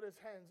and put his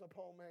hands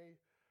upon me.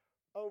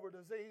 Over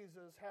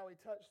diseases, how he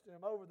touched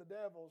them. Over the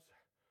devils,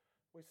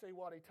 we see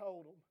what he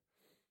told them.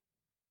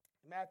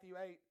 In Matthew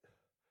 8,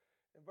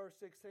 in verse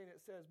 16,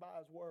 it says, by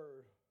his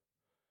word.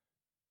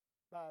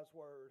 By his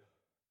word.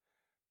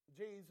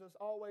 Jesus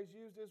always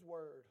used his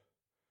word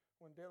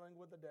when dealing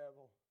with the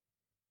devil.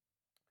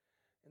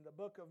 In the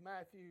book of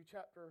Matthew,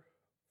 chapter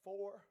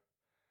 4,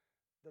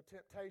 the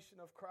temptation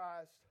of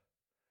Christ,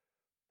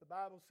 the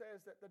Bible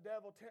says that the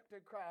devil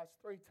tempted Christ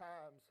 3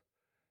 times.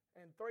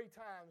 And 3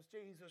 times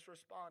Jesus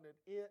responded,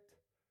 it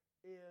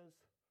is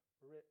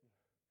written.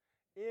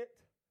 It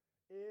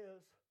is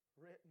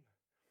written.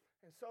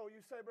 And so you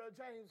say, Brother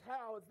James,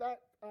 how is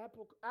that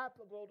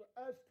applicable to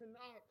us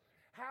tonight?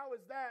 How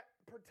is that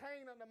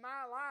pertain unto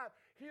my life?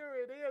 Here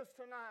it is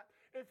tonight.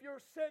 If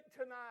you're sick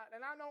tonight,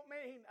 and I don't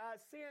mean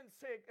sin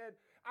sick, and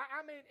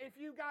I mean if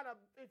you have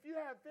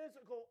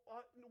physical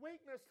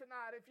weakness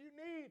tonight, if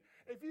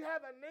you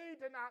have a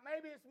need tonight,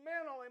 maybe it's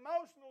mental,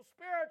 emotional,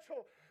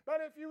 spiritual,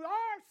 but if you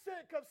are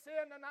sick of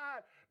sin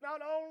tonight, not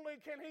only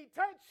can he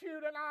touch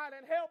you tonight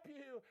and help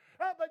you,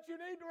 but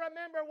you need to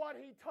remember what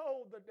he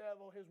told the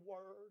devil, his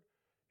word.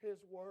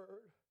 His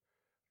word.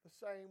 The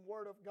same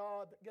word of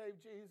God that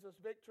gave Jesus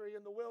victory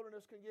in the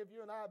wilderness can give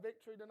you and I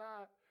victory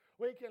tonight.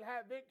 We can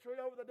have victory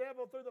over the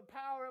devil through the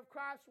power of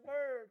Christ's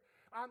word.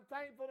 I'm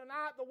thankful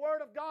tonight the word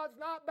of God's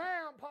not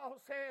bound, Paul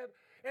said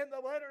in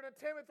the letter to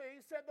Timothy.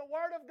 He said the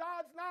word of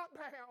God's not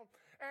bound.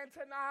 And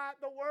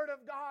tonight the word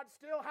of God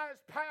still has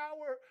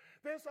power.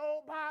 This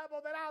old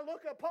Bible that I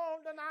look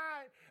upon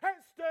tonight has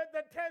stood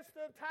the test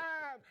of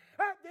time.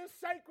 This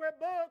sacred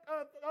book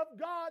of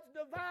God's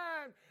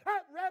divine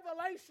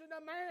revelation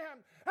to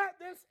man.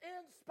 This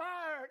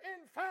inspired,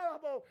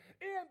 infallible,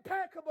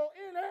 impeccable,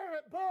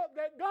 inerrant book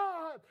that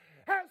God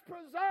has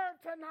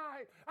preserved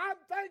tonight. I'm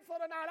thankful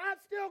tonight.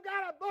 I've still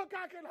got a book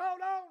I can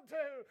hold on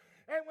to.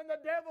 And when the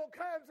devil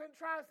comes and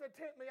tries to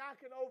tempt me, I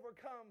can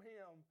overcome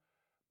him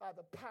by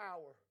the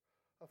power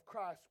of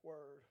Christ's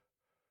word.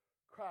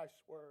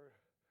 Christ's word.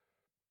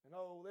 And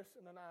oh,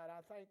 listen tonight,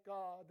 I thank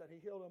God that he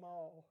healed them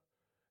all.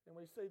 And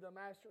we see the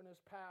master in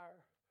his power.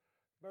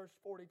 Verse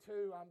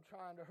 42, I'm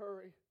trying to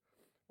hurry.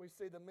 We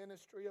see the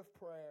ministry of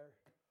prayer.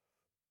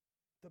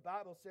 The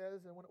Bible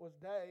says, and when it was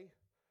day,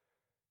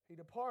 he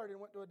departed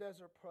and went to a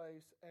desert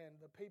place, and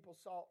the people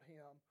sought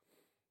him.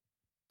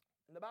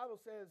 And the Bible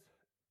says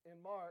in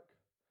Mark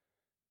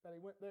that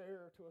he went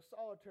there to a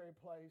solitary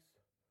place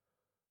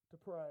to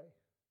pray.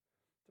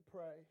 To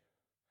pray.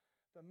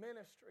 The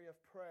ministry of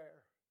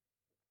prayer.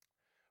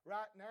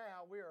 Right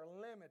now, we are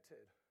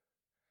limited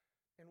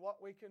in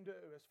what we can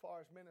do as far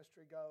as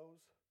ministry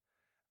goes.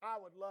 I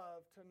would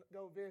love to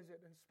go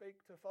visit and speak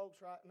to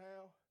folks right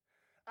now.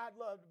 I'd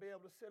love to be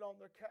able to sit on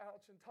their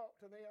couch and talk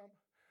to them.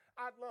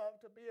 I'd love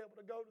to be able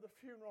to go to the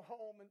funeral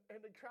home and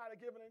to try to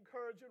give an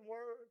encouraging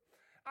word.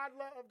 I'd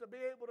love to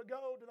be able to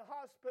go to the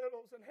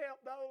hospitals and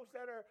help those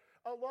that are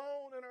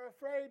alone and are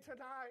afraid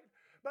tonight.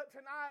 But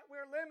tonight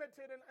we're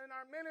limited in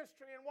our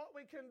ministry and what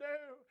we can do.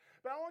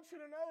 But I want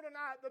you to know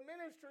tonight the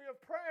ministry of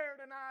prayer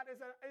tonight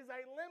is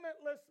a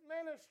limitless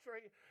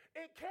ministry.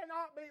 It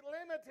cannot be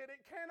limited.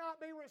 It cannot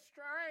be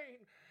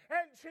restrained.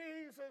 And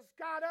Jesus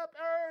got up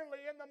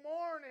early in the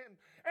morning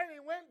and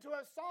he went to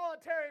a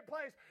solitary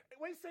place.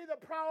 We see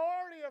the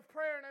priority of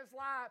prayer in his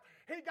life.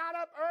 He got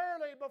up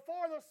early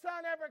before the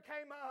sun ever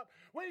came up.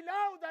 We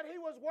know that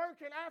he was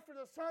working after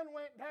the sun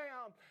went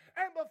down.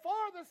 And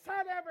before the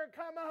sun ever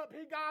come up,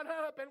 he got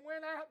up and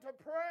went out to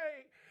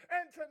pray.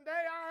 And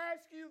today I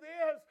ask you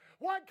this,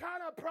 what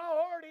kind of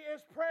priority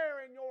is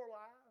prayer in your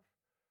life?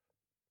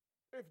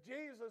 If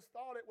Jesus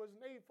thought it was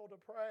needful to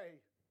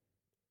pray,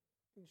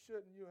 then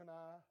shouldn't you and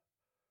I?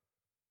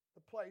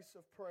 The place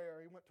of prayer,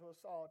 he went to a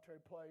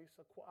solitary place,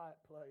 a quiet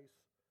place,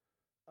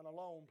 an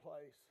alone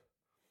place.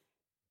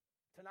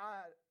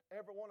 Tonight,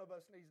 every one of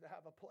us needs to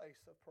have a place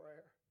of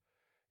prayer.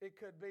 It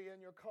could be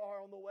in your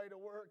car on the way to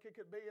work. It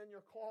could be in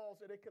your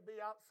closet. It could be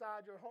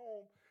outside your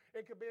home.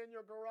 It could be in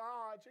your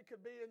garage. It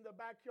could be in the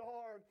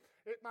backyard.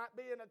 It might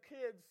be in a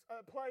kid's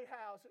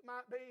playhouse. It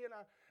might be in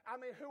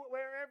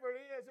wherever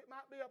it is. It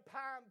might be a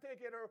pine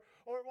thicket or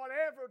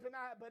whatever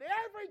tonight. But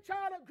every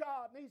child of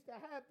God needs to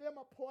have them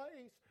a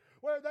place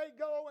where they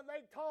go and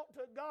they talk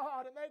to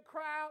God and they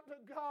cry out to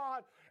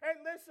God.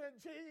 And listen,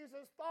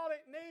 Jesus thought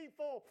it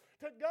needful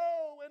to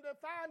go and to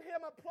find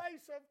him a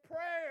place of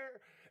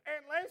prayer.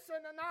 And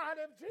listen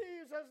tonight, if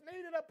Jesus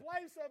needed a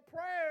place of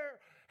prayer,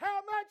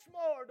 how much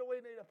more do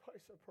we need a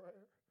place of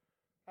prayer?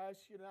 I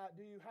ask you tonight,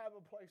 do you have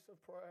a place of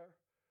prayer?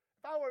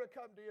 If I were to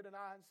come to you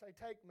tonight and say,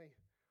 take me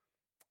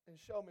and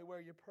show me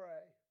where you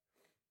pray,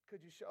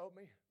 could you show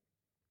me?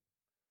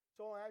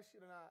 So I ask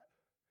you tonight,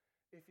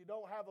 if you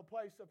don't have a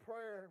place of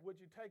prayer, would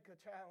you take a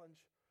challenge?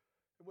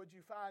 Would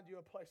you find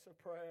you a place of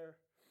prayer?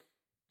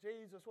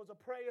 Jesus was a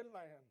praying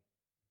man.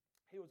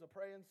 He was a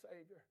praying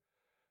Savior.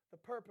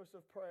 The purpose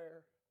of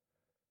prayer,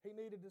 He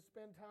needed to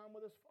spend time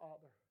with His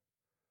Father.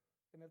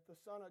 And if the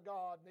Son of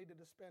God needed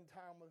to spend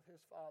time with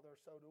His Father,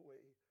 so do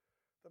we.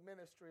 The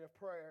ministry of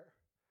prayer.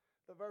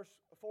 The verse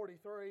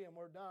 43, and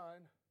we're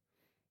done.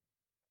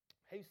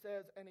 He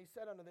says, and He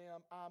said unto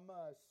them, I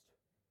must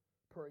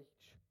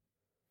preach.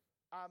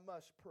 I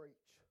must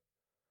preach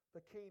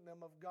the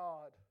kingdom of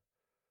God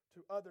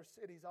to other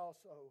cities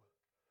also,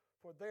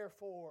 for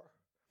therefore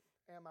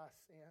am I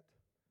sent.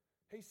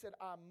 He said,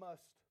 I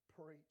must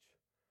preach.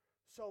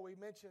 So we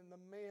mentioned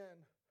the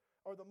men,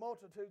 or the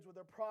multitudes with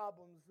their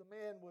problems, the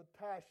men with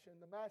passion,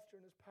 the master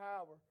in his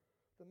power,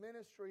 the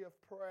ministry of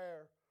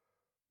prayer.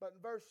 But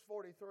in verse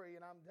 43,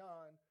 and I'm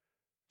done,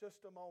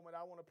 just a moment,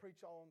 I want to preach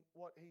on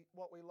what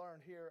we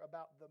learned here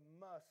about the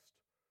must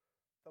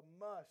of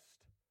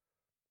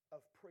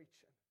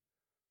preaching.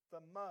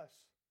 The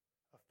must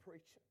of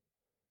preaching.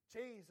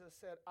 Jesus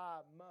said,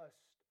 I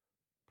must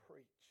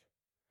preach.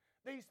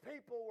 These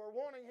people were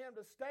wanting Him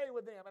to stay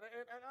with them,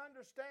 and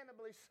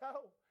understandably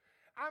so.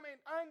 I mean,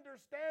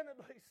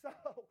 understandably so.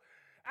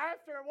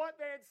 After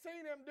what they had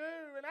seen Him do,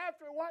 and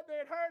after what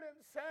they had heard Him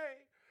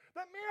say,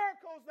 the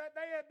miracles that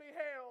they had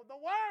beheld, the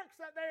works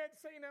that they had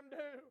seen Him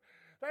do,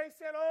 they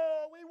said,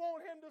 oh, we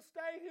want Him to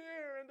stay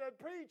here and to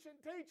preach and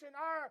teach in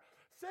our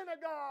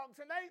synagogues.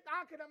 And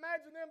I can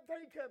imagine them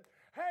thinking,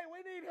 hey,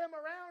 we need Him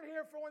around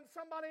here for when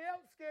somebody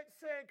else gets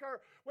sick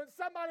or when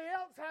somebody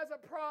else has a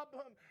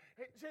problem.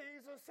 And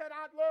Jesus said,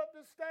 I'd love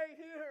to stay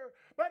here.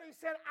 But He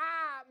said,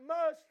 I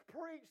must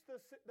preach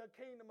the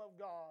kingdom of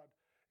God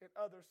in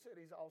other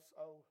cities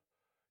also.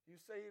 You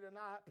see,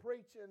 tonight,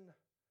 preaching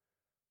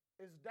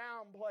is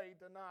downplayed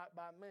tonight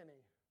by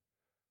many.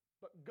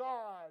 But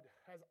God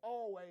has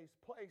always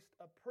placed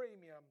a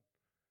premium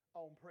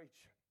on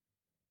preaching.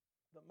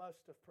 The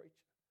must of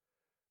preaching.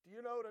 Do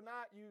you know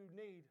tonight you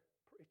need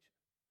preaching?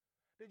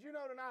 Did you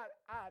know tonight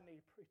I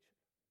need preaching?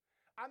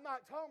 I'm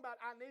not talking about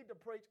I need to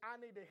preach. I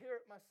need to hear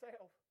it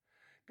myself.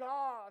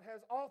 God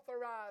has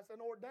authorized and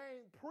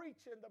ordained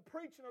preaching, the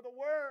preaching of the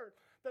Word,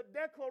 the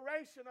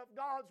declaration of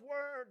God's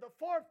Word, the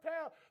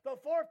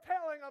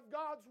foretelling of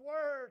God's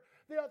Word,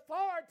 the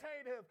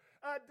authoritative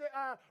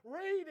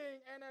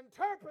reading and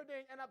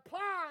interpreting and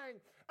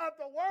applying of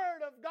the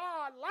Word of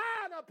God,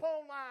 line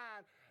upon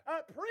line,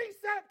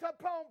 precept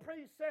upon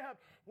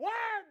precept,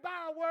 word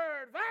by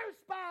word, verse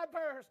by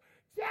verse,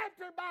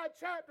 chapter by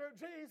chapter.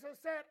 Jesus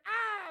said,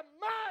 I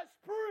must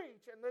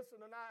preach. And listen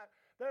tonight,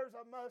 there's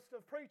a must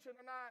of preaching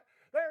tonight.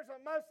 There's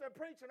a must of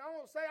preaching. I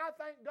want to say I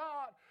thank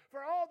God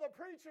for all the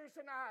preachers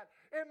tonight.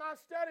 In my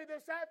study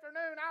this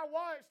afternoon, I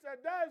watched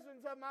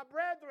dozens of my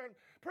brethren,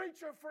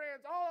 preacher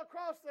friends all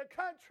across the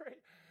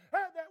country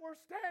that were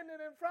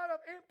standing in front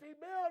of empty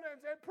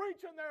buildings and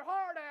preaching their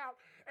heart out.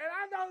 And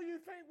I know you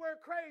think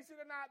we're crazy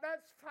tonight.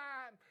 That's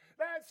fine.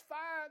 That's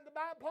fine.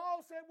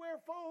 Paul said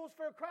we're fools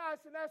for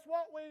Christ, and that's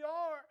what we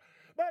are.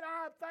 But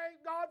I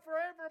thank God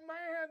for every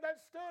man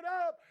that stood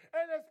up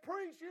and has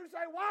preached. You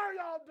say, why are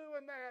y'all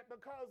doing that?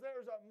 Because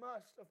there's a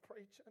must of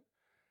preaching.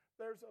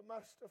 There's a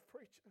must of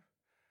preaching.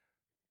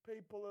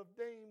 People have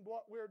deemed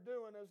what we're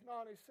doing as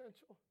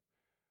non-essential.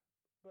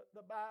 But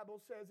the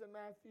Bible says in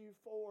Matthew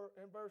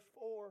 4 and verse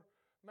 4,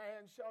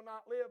 man shall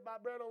not live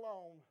by bread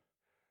alone,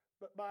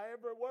 but by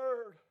every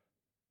word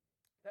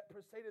that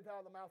proceedeth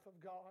out of the mouth of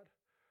God.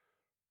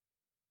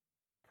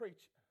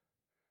 Preaching.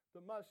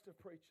 The must of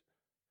preaching.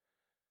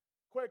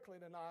 Quickly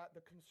tonight,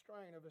 the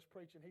constraint of his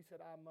preaching, he said,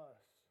 I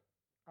must.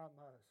 I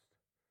must.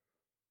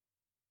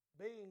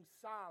 Being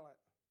silent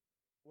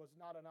was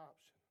not an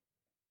option.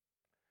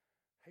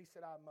 He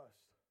said, I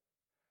must.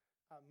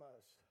 I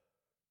must.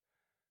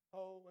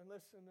 Oh, and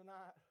listen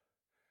tonight.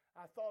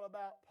 I thought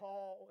about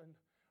Paul in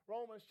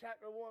Romans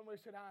chapter 1, where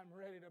he said, I'm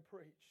ready to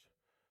preach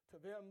to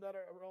them that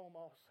are at Rome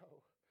also.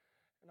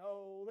 And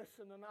oh,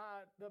 listen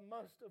tonight, the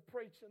must of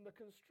preaching, the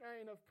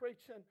constraint of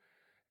preaching.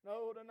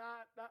 No,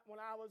 tonight,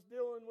 when I was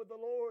dealing with the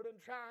Lord and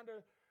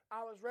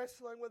I was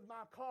wrestling with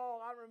my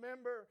call. I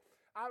remember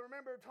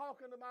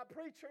talking to my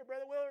preacher,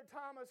 Brother Willard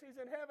Thomas. He's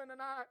in heaven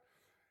tonight.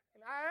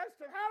 And I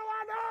asked him, how do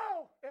I know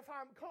if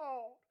I'm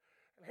called?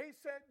 And he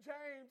said,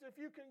 James,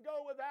 if you can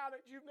go without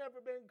it, you've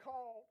never been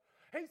called.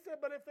 He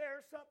said, but if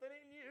there's something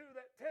in you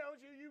that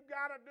tells you you've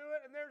got to do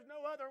it and there's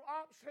no other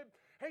option,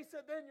 he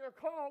said, then you're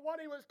called.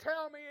 What he was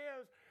telling me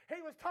is,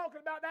 he was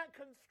talking about that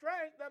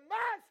constraint, the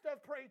must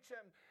of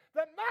preaching.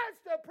 The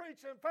must of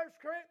preaching.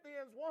 1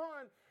 Corinthians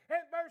 1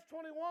 and verse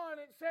 21,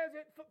 it says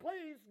it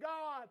pleased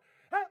God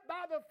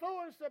by the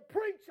fullness of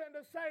preaching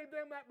to save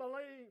them that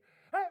believe.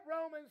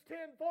 Romans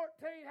 10:14,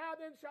 how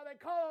then shall they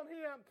call on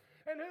Him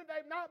in whom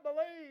they've not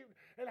believed?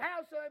 And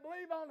how shall they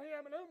believe on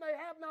Him in whom they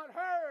have not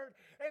heard?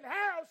 And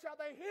how shall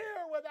they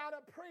hear without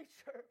a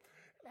preacher?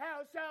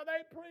 How shall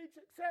they preach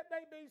except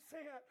they be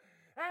sent?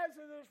 As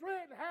it is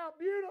written, how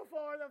beautiful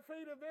are the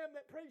feet of them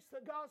that preach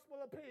the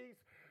gospel of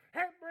peace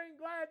and bring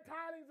glad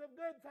tidings of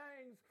good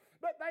things.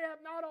 But they have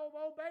not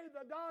obeyed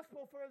the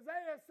gospel. For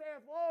Isaiah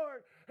saith,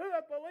 Lord, who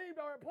hath believed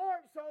our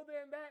report? So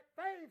then that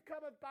faith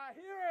cometh by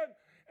hearing,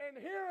 and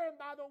hearing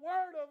by the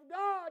word of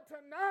God.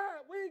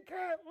 Tonight we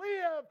can't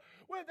live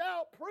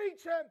without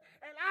preaching,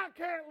 and I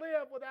can't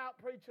live without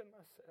preaching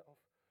myself.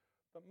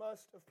 The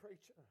must of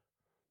preaching.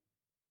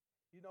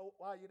 You know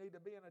why you need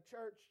to be in a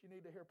church? You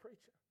need to hear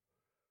preaching.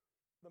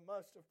 The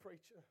must of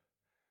preaching.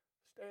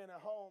 Staying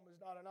at home is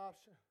not an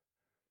option.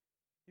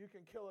 You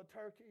can kill a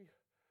turkey.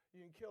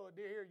 You can kill a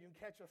deer. You can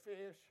catch a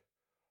fish.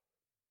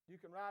 You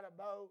can ride a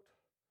boat.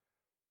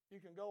 You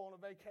can go on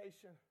a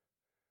vacation.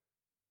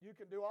 You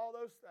can do all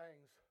those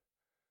things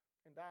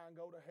and die and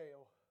go to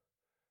hell.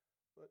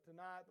 But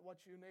tonight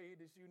what you need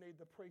is you need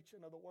the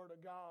preaching of the Word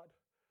of God.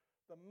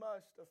 The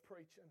must of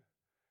preaching.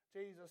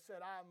 Jesus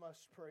said, I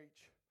must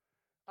preach.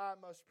 I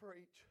must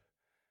preach.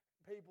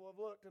 People have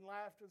looked and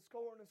laughed and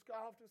scorned and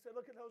scoffed and said,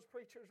 look at those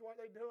preachers, what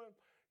are they doing?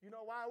 You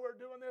know why we're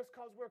doing this?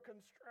 Because we're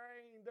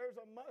constrained. There's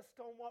a must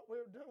on what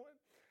we're doing.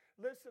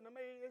 Listen to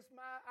me.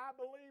 I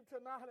believe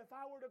tonight if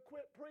I were to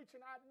quit preaching,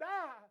 I'd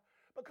die.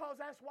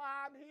 Because that's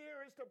why I'm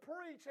here, is to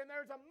preach, and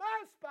there's a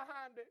must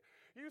behind it.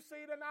 You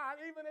see tonight,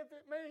 even if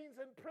it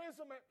means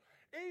imprisonment,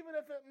 even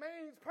if it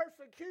means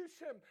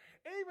persecution,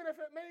 even if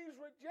it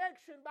means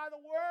rejection by the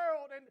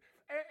world and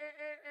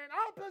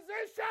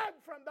opposition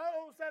from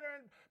those that are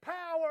in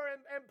power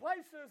and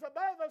places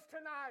above us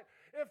tonight,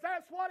 if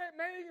that's what it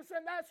means,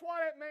 then that's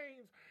what it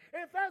means.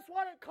 If that's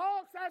what it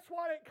costs, that's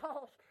what it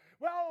costs.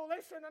 Well,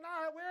 listen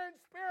tonight, we're in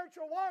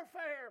spiritual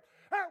warfare.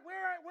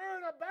 We're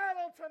in a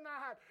battle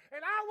tonight.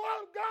 And I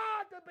want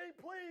God to be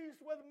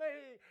pleased with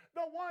me,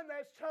 the one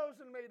that's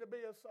chosen me to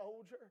be a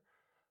soldier.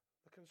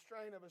 The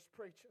constraint of his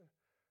preaching,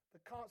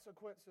 the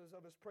consequences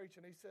of his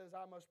preaching. He says,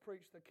 I must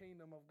preach the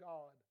kingdom of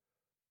God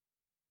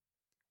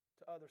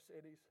to other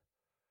cities.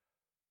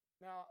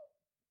 Now,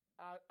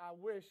 I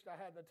wished I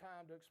had the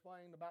time to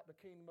explain about the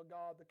kingdom of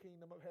God, the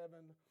kingdom of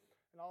heaven,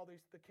 and all the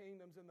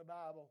kingdoms in the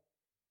Bible.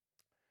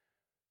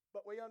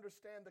 But we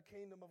understand the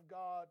kingdom of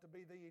God to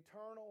be the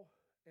eternal,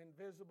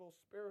 invisible,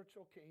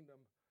 spiritual kingdom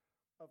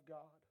of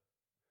God.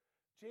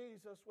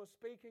 Jesus was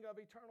speaking of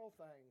eternal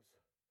things.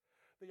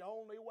 The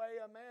only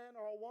way a man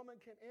or a woman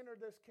can enter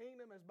this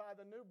kingdom is by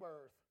the new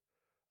birth,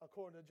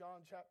 according to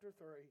John chapter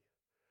 3.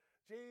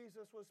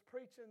 Jesus was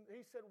preaching.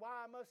 He said,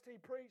 why must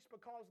he preach?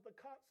 Because of the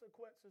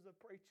consequences of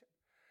preaching.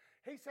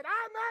 He said,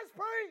 I must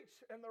preach.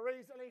 And the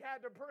reason he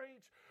had to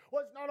preach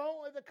was not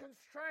only the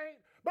constraint,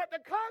 but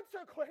the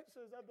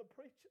consequences of the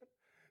preaching.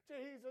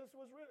 Jesus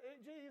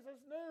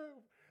knew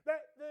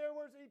that there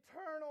was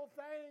eternal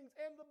things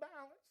in the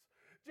balance.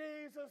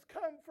 Jesus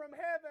come from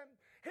heaven.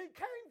 He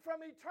came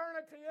from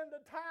eternity into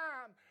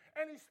time.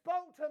 And he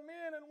spoke to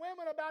men and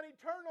women about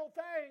eternal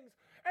things.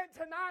 And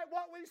tonight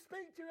what we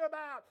speak to you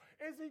about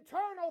is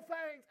eternal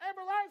things,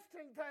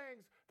 everlasting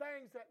things,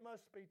 things that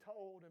must be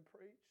told and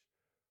preached.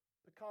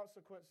 The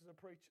consequences of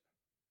preaching.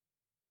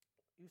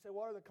 You say,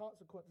 what are the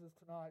consequences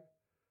tonight?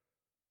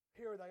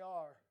 Here they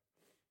are.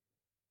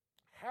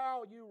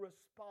 How you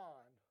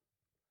respond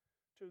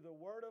to the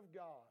Word of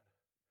God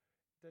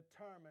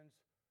determines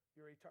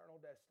your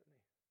eternal destiny.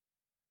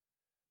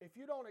 If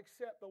you don't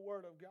accept the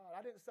Word of God,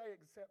 I didn't say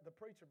accept the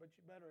preacher, but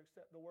you better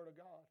accept the Word of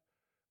God.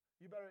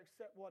 You better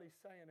accept what he's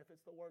saying if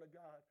it's the Word of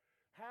God.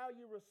 How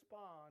you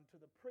respond to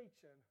the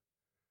preaching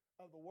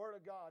of the Word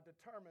of God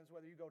determines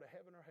whether you go to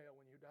heaven or hell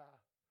when you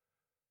die.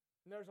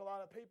 And there's a lot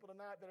of people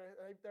tonight that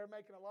they're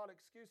making a lot of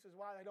excuses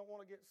why they don't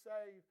want to get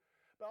saved.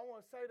 But I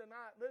want to say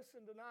tonight,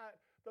 listen tonight,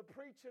 the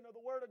preaching of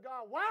the Word of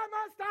God. Why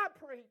must I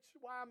preach?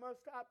 Why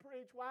must I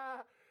preach?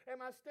 Why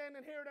am I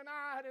standing here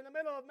tonight in the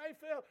middle of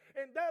Mayfield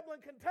in Dublin,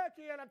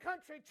 Kentucky in a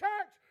country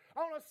church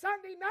on a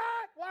Sunday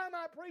night? Why am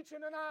I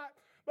preaching tonight?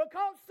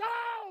 Because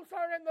souls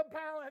are in the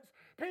balance.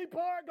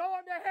 People are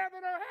going to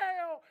heaven or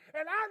hell.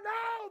 And I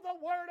know the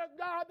Word of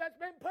God that's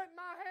been put in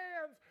my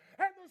hands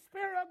and the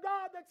Spirit of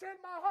God that's in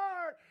my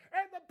heart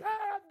and the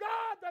power of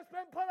God that's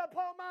been put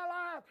upon my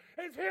life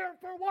is here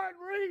for one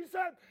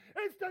reason.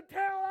 It's to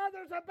tell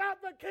others about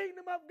the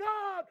kingdom of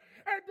God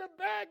and to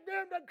beg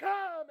them to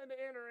come and to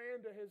enter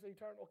into His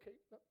eternal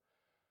kingdom.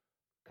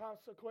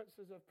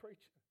 Consequences of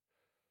preaching.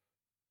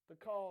 The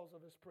cause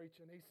of His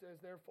preaching. He says,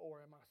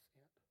 therefore am I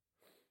sent.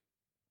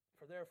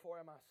 For therefore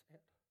am I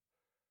sent.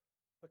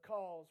 The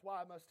cause,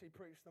 why must He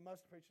preach? The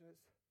must preaching is,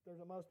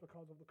 there's a must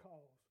because of the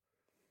cause.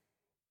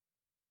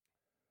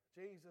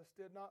 Jesus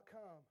did not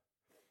come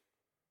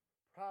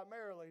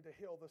primarily to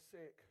heal the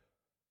sick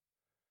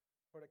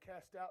or to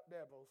cast out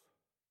devils,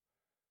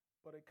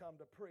 but He come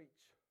to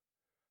preach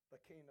the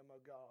kingdom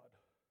of God.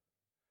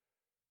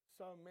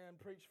 Some men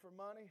preach for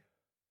money,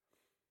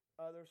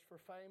 others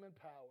for fame and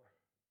power,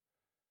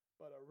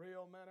 but a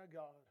real man of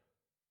God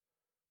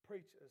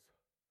preaches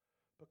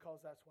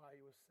because that's why He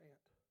was sent.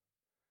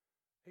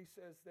 He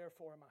says,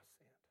 therefore am I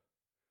sent.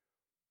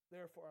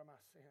 Therefore am I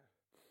sent.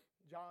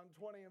 John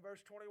 20 and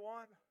verse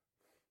 21.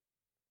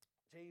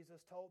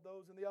 Jesus told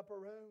those in the upper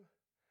room,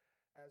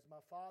 as my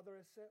Father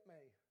has sent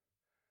me,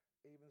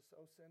 even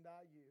so send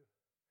I you.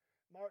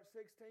 Mark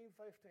 16:15,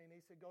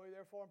 he said, go ye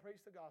therefore and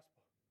preach the gospel.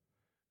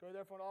 Go ye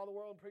therefore in all the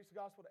world and preach the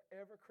gospel to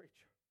every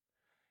creature.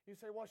 You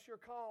say, what's your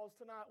cause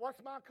tonight? What's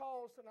my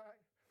cause tonight?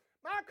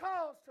 My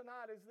cause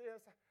tonight is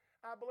this.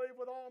 I believe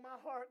with all my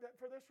heart that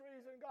for this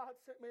reason God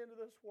sent me into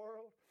this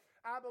world.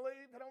 I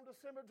believe that on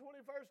December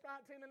 21st,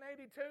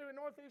 1982 in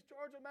Northeast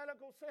Georgia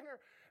Medical Center,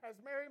 as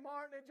Mary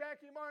Martin and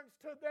Jackie Martin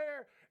stood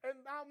there and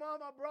my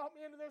mama brought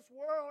me into this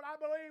world, I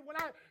believe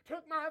when I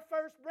took my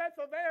first breath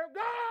of air,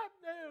 God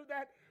knew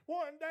that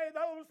one day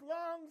those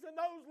lungs and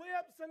those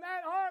lips and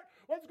that heart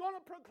was going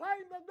to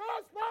proclaim the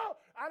gospel.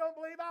 I don't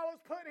believe I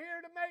was put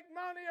here to make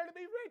money or to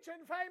be rich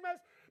and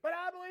famous, but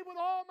I believe with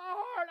all my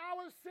heart I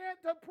was sent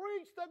to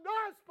preach the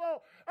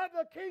gospel of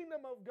the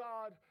kingdom of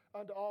God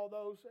unto all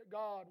those that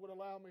God would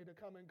allow me to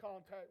come in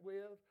contact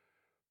with.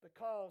 The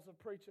cause of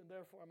preaching,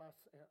 therefore am I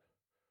sent.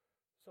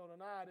 So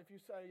tonight, if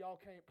you say y'all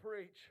can't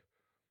preach,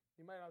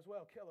 you may as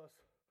well kill us,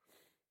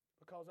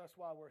 because that's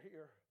why we're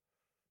here.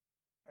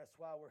 That's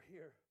why we're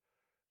here.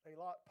 They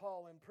locked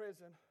Paul in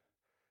prison,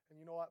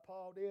 and you know what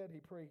Paul did? He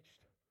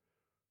preached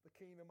the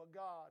kingdom of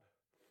God.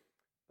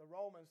 The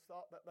Romans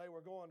thought that they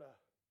were going to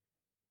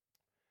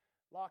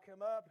lock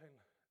him up and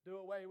do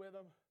away with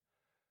him,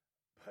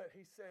 but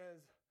he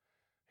said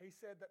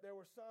that there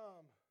were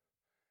some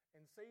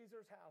in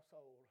Caesar's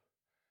household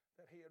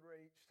that he had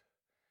reached.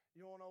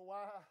 You want to know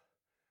why?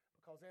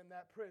 Because in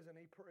that prison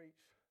he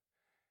preached.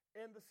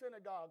 In the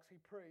synagogues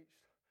he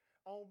preached.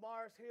 On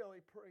Mars Hill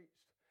he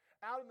preached.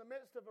 Out in the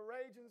midst of a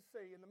raging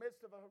sea, in the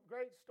midst of a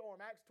great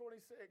storm, Acts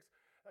 26,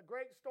 a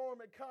great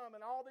storm had come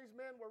and all these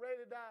men were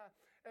ready to die.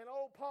 And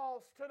old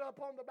Paul stood up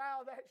on the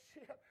bow of that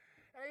ship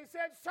and he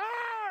said,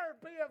 Sir,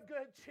 be of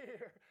good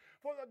cheer,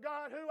 for the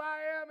God who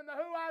I am and the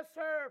who I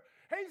serve,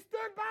 he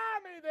stood by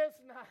me this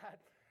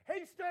night.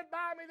 He stood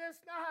by me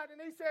this night, and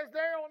he says,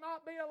 there will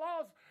not be a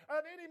loss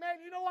of any man.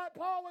 You know what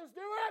Paul was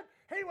doing?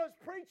 He was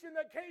preaching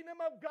the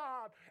kingdom of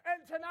God.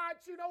 And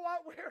tonight, you know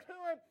what we're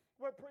doing?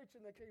 We're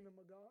preaching the kingdom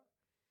of God.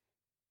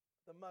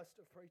 The must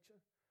of preaching.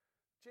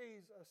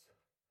 Jesus,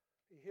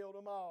 he healed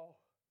them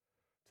all.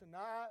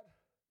 Tonight,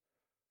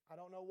 I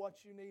don't know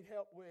what you need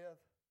help with,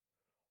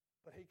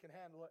 but he can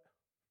handle it.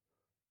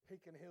 He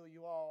can heal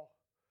you all.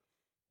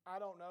 I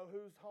don't know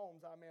whose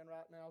homes I'm in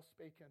right now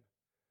speaking.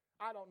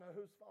 I don't know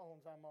whose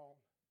phones I'm on.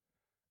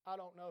 I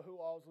don't know who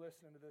all's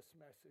listening to this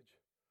message.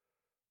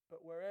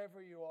 But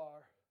wherever you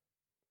are,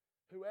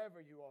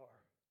 whoever you are,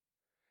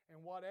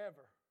 and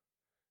whatever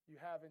you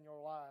have in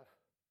your life,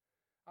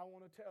 I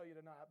want to tell you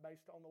tonight,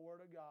 based on the Word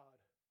of God,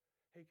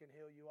 he can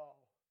heal you all.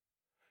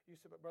 You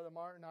said, but Brother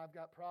Martin, I've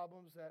got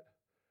problems that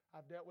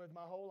I've dealt with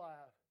my whole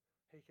life.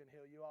 He can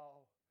heal you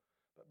all.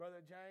 But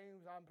Brother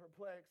James, I'm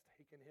perplexed.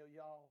 He can heal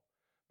you all.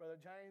 Brother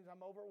James,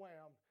 I'm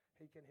overwhelmed.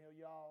 He can heal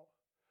you all.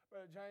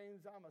 Brother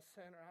James, I'm a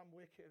sinner. I'm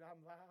wicked.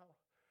 I'm vile.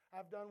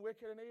 I've done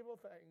wicked and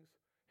evil things.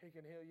 He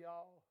can heal you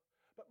all.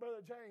 But Brother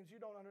James, I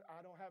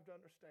don't have to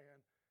understand.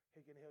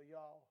 He can heal you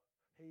all.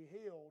 He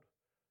healed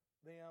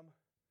them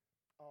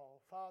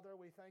all. Father,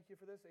 we thank you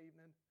for this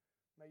evening.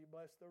 May you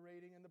bless the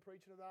reading and the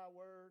preaching of thy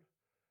word.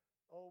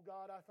 Oh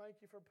God, I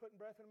thank you for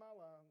putting breath in my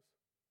lungs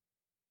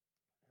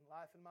and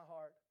life in my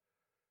heart,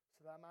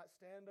 so that I might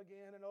stand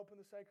again and open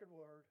the sacred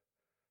word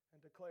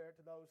and declare it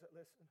to those that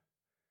listen.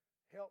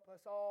 Help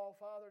us all,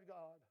 Father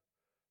God,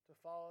 to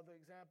follow the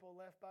example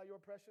left by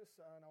your precious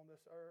Son on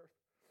this earth.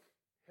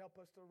 Help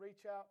us to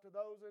reach out to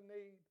those in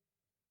need,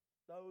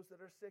 those that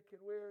are sick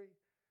and weary,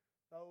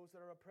 those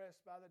that are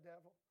oppressed by the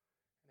devil,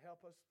 and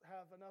help us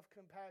have enough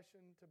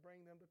compassion to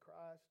bring them to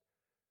Christ.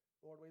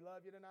 Lord, we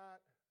love you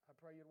tonight. I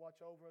pray you'd watch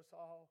over us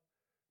all.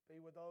 Be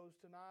with those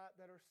tonight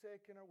that are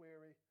sick and are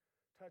weary.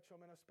 Touch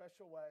them in a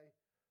special way.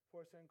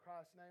 For it's in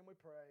Christ's name we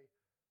pray.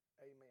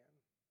 Amen.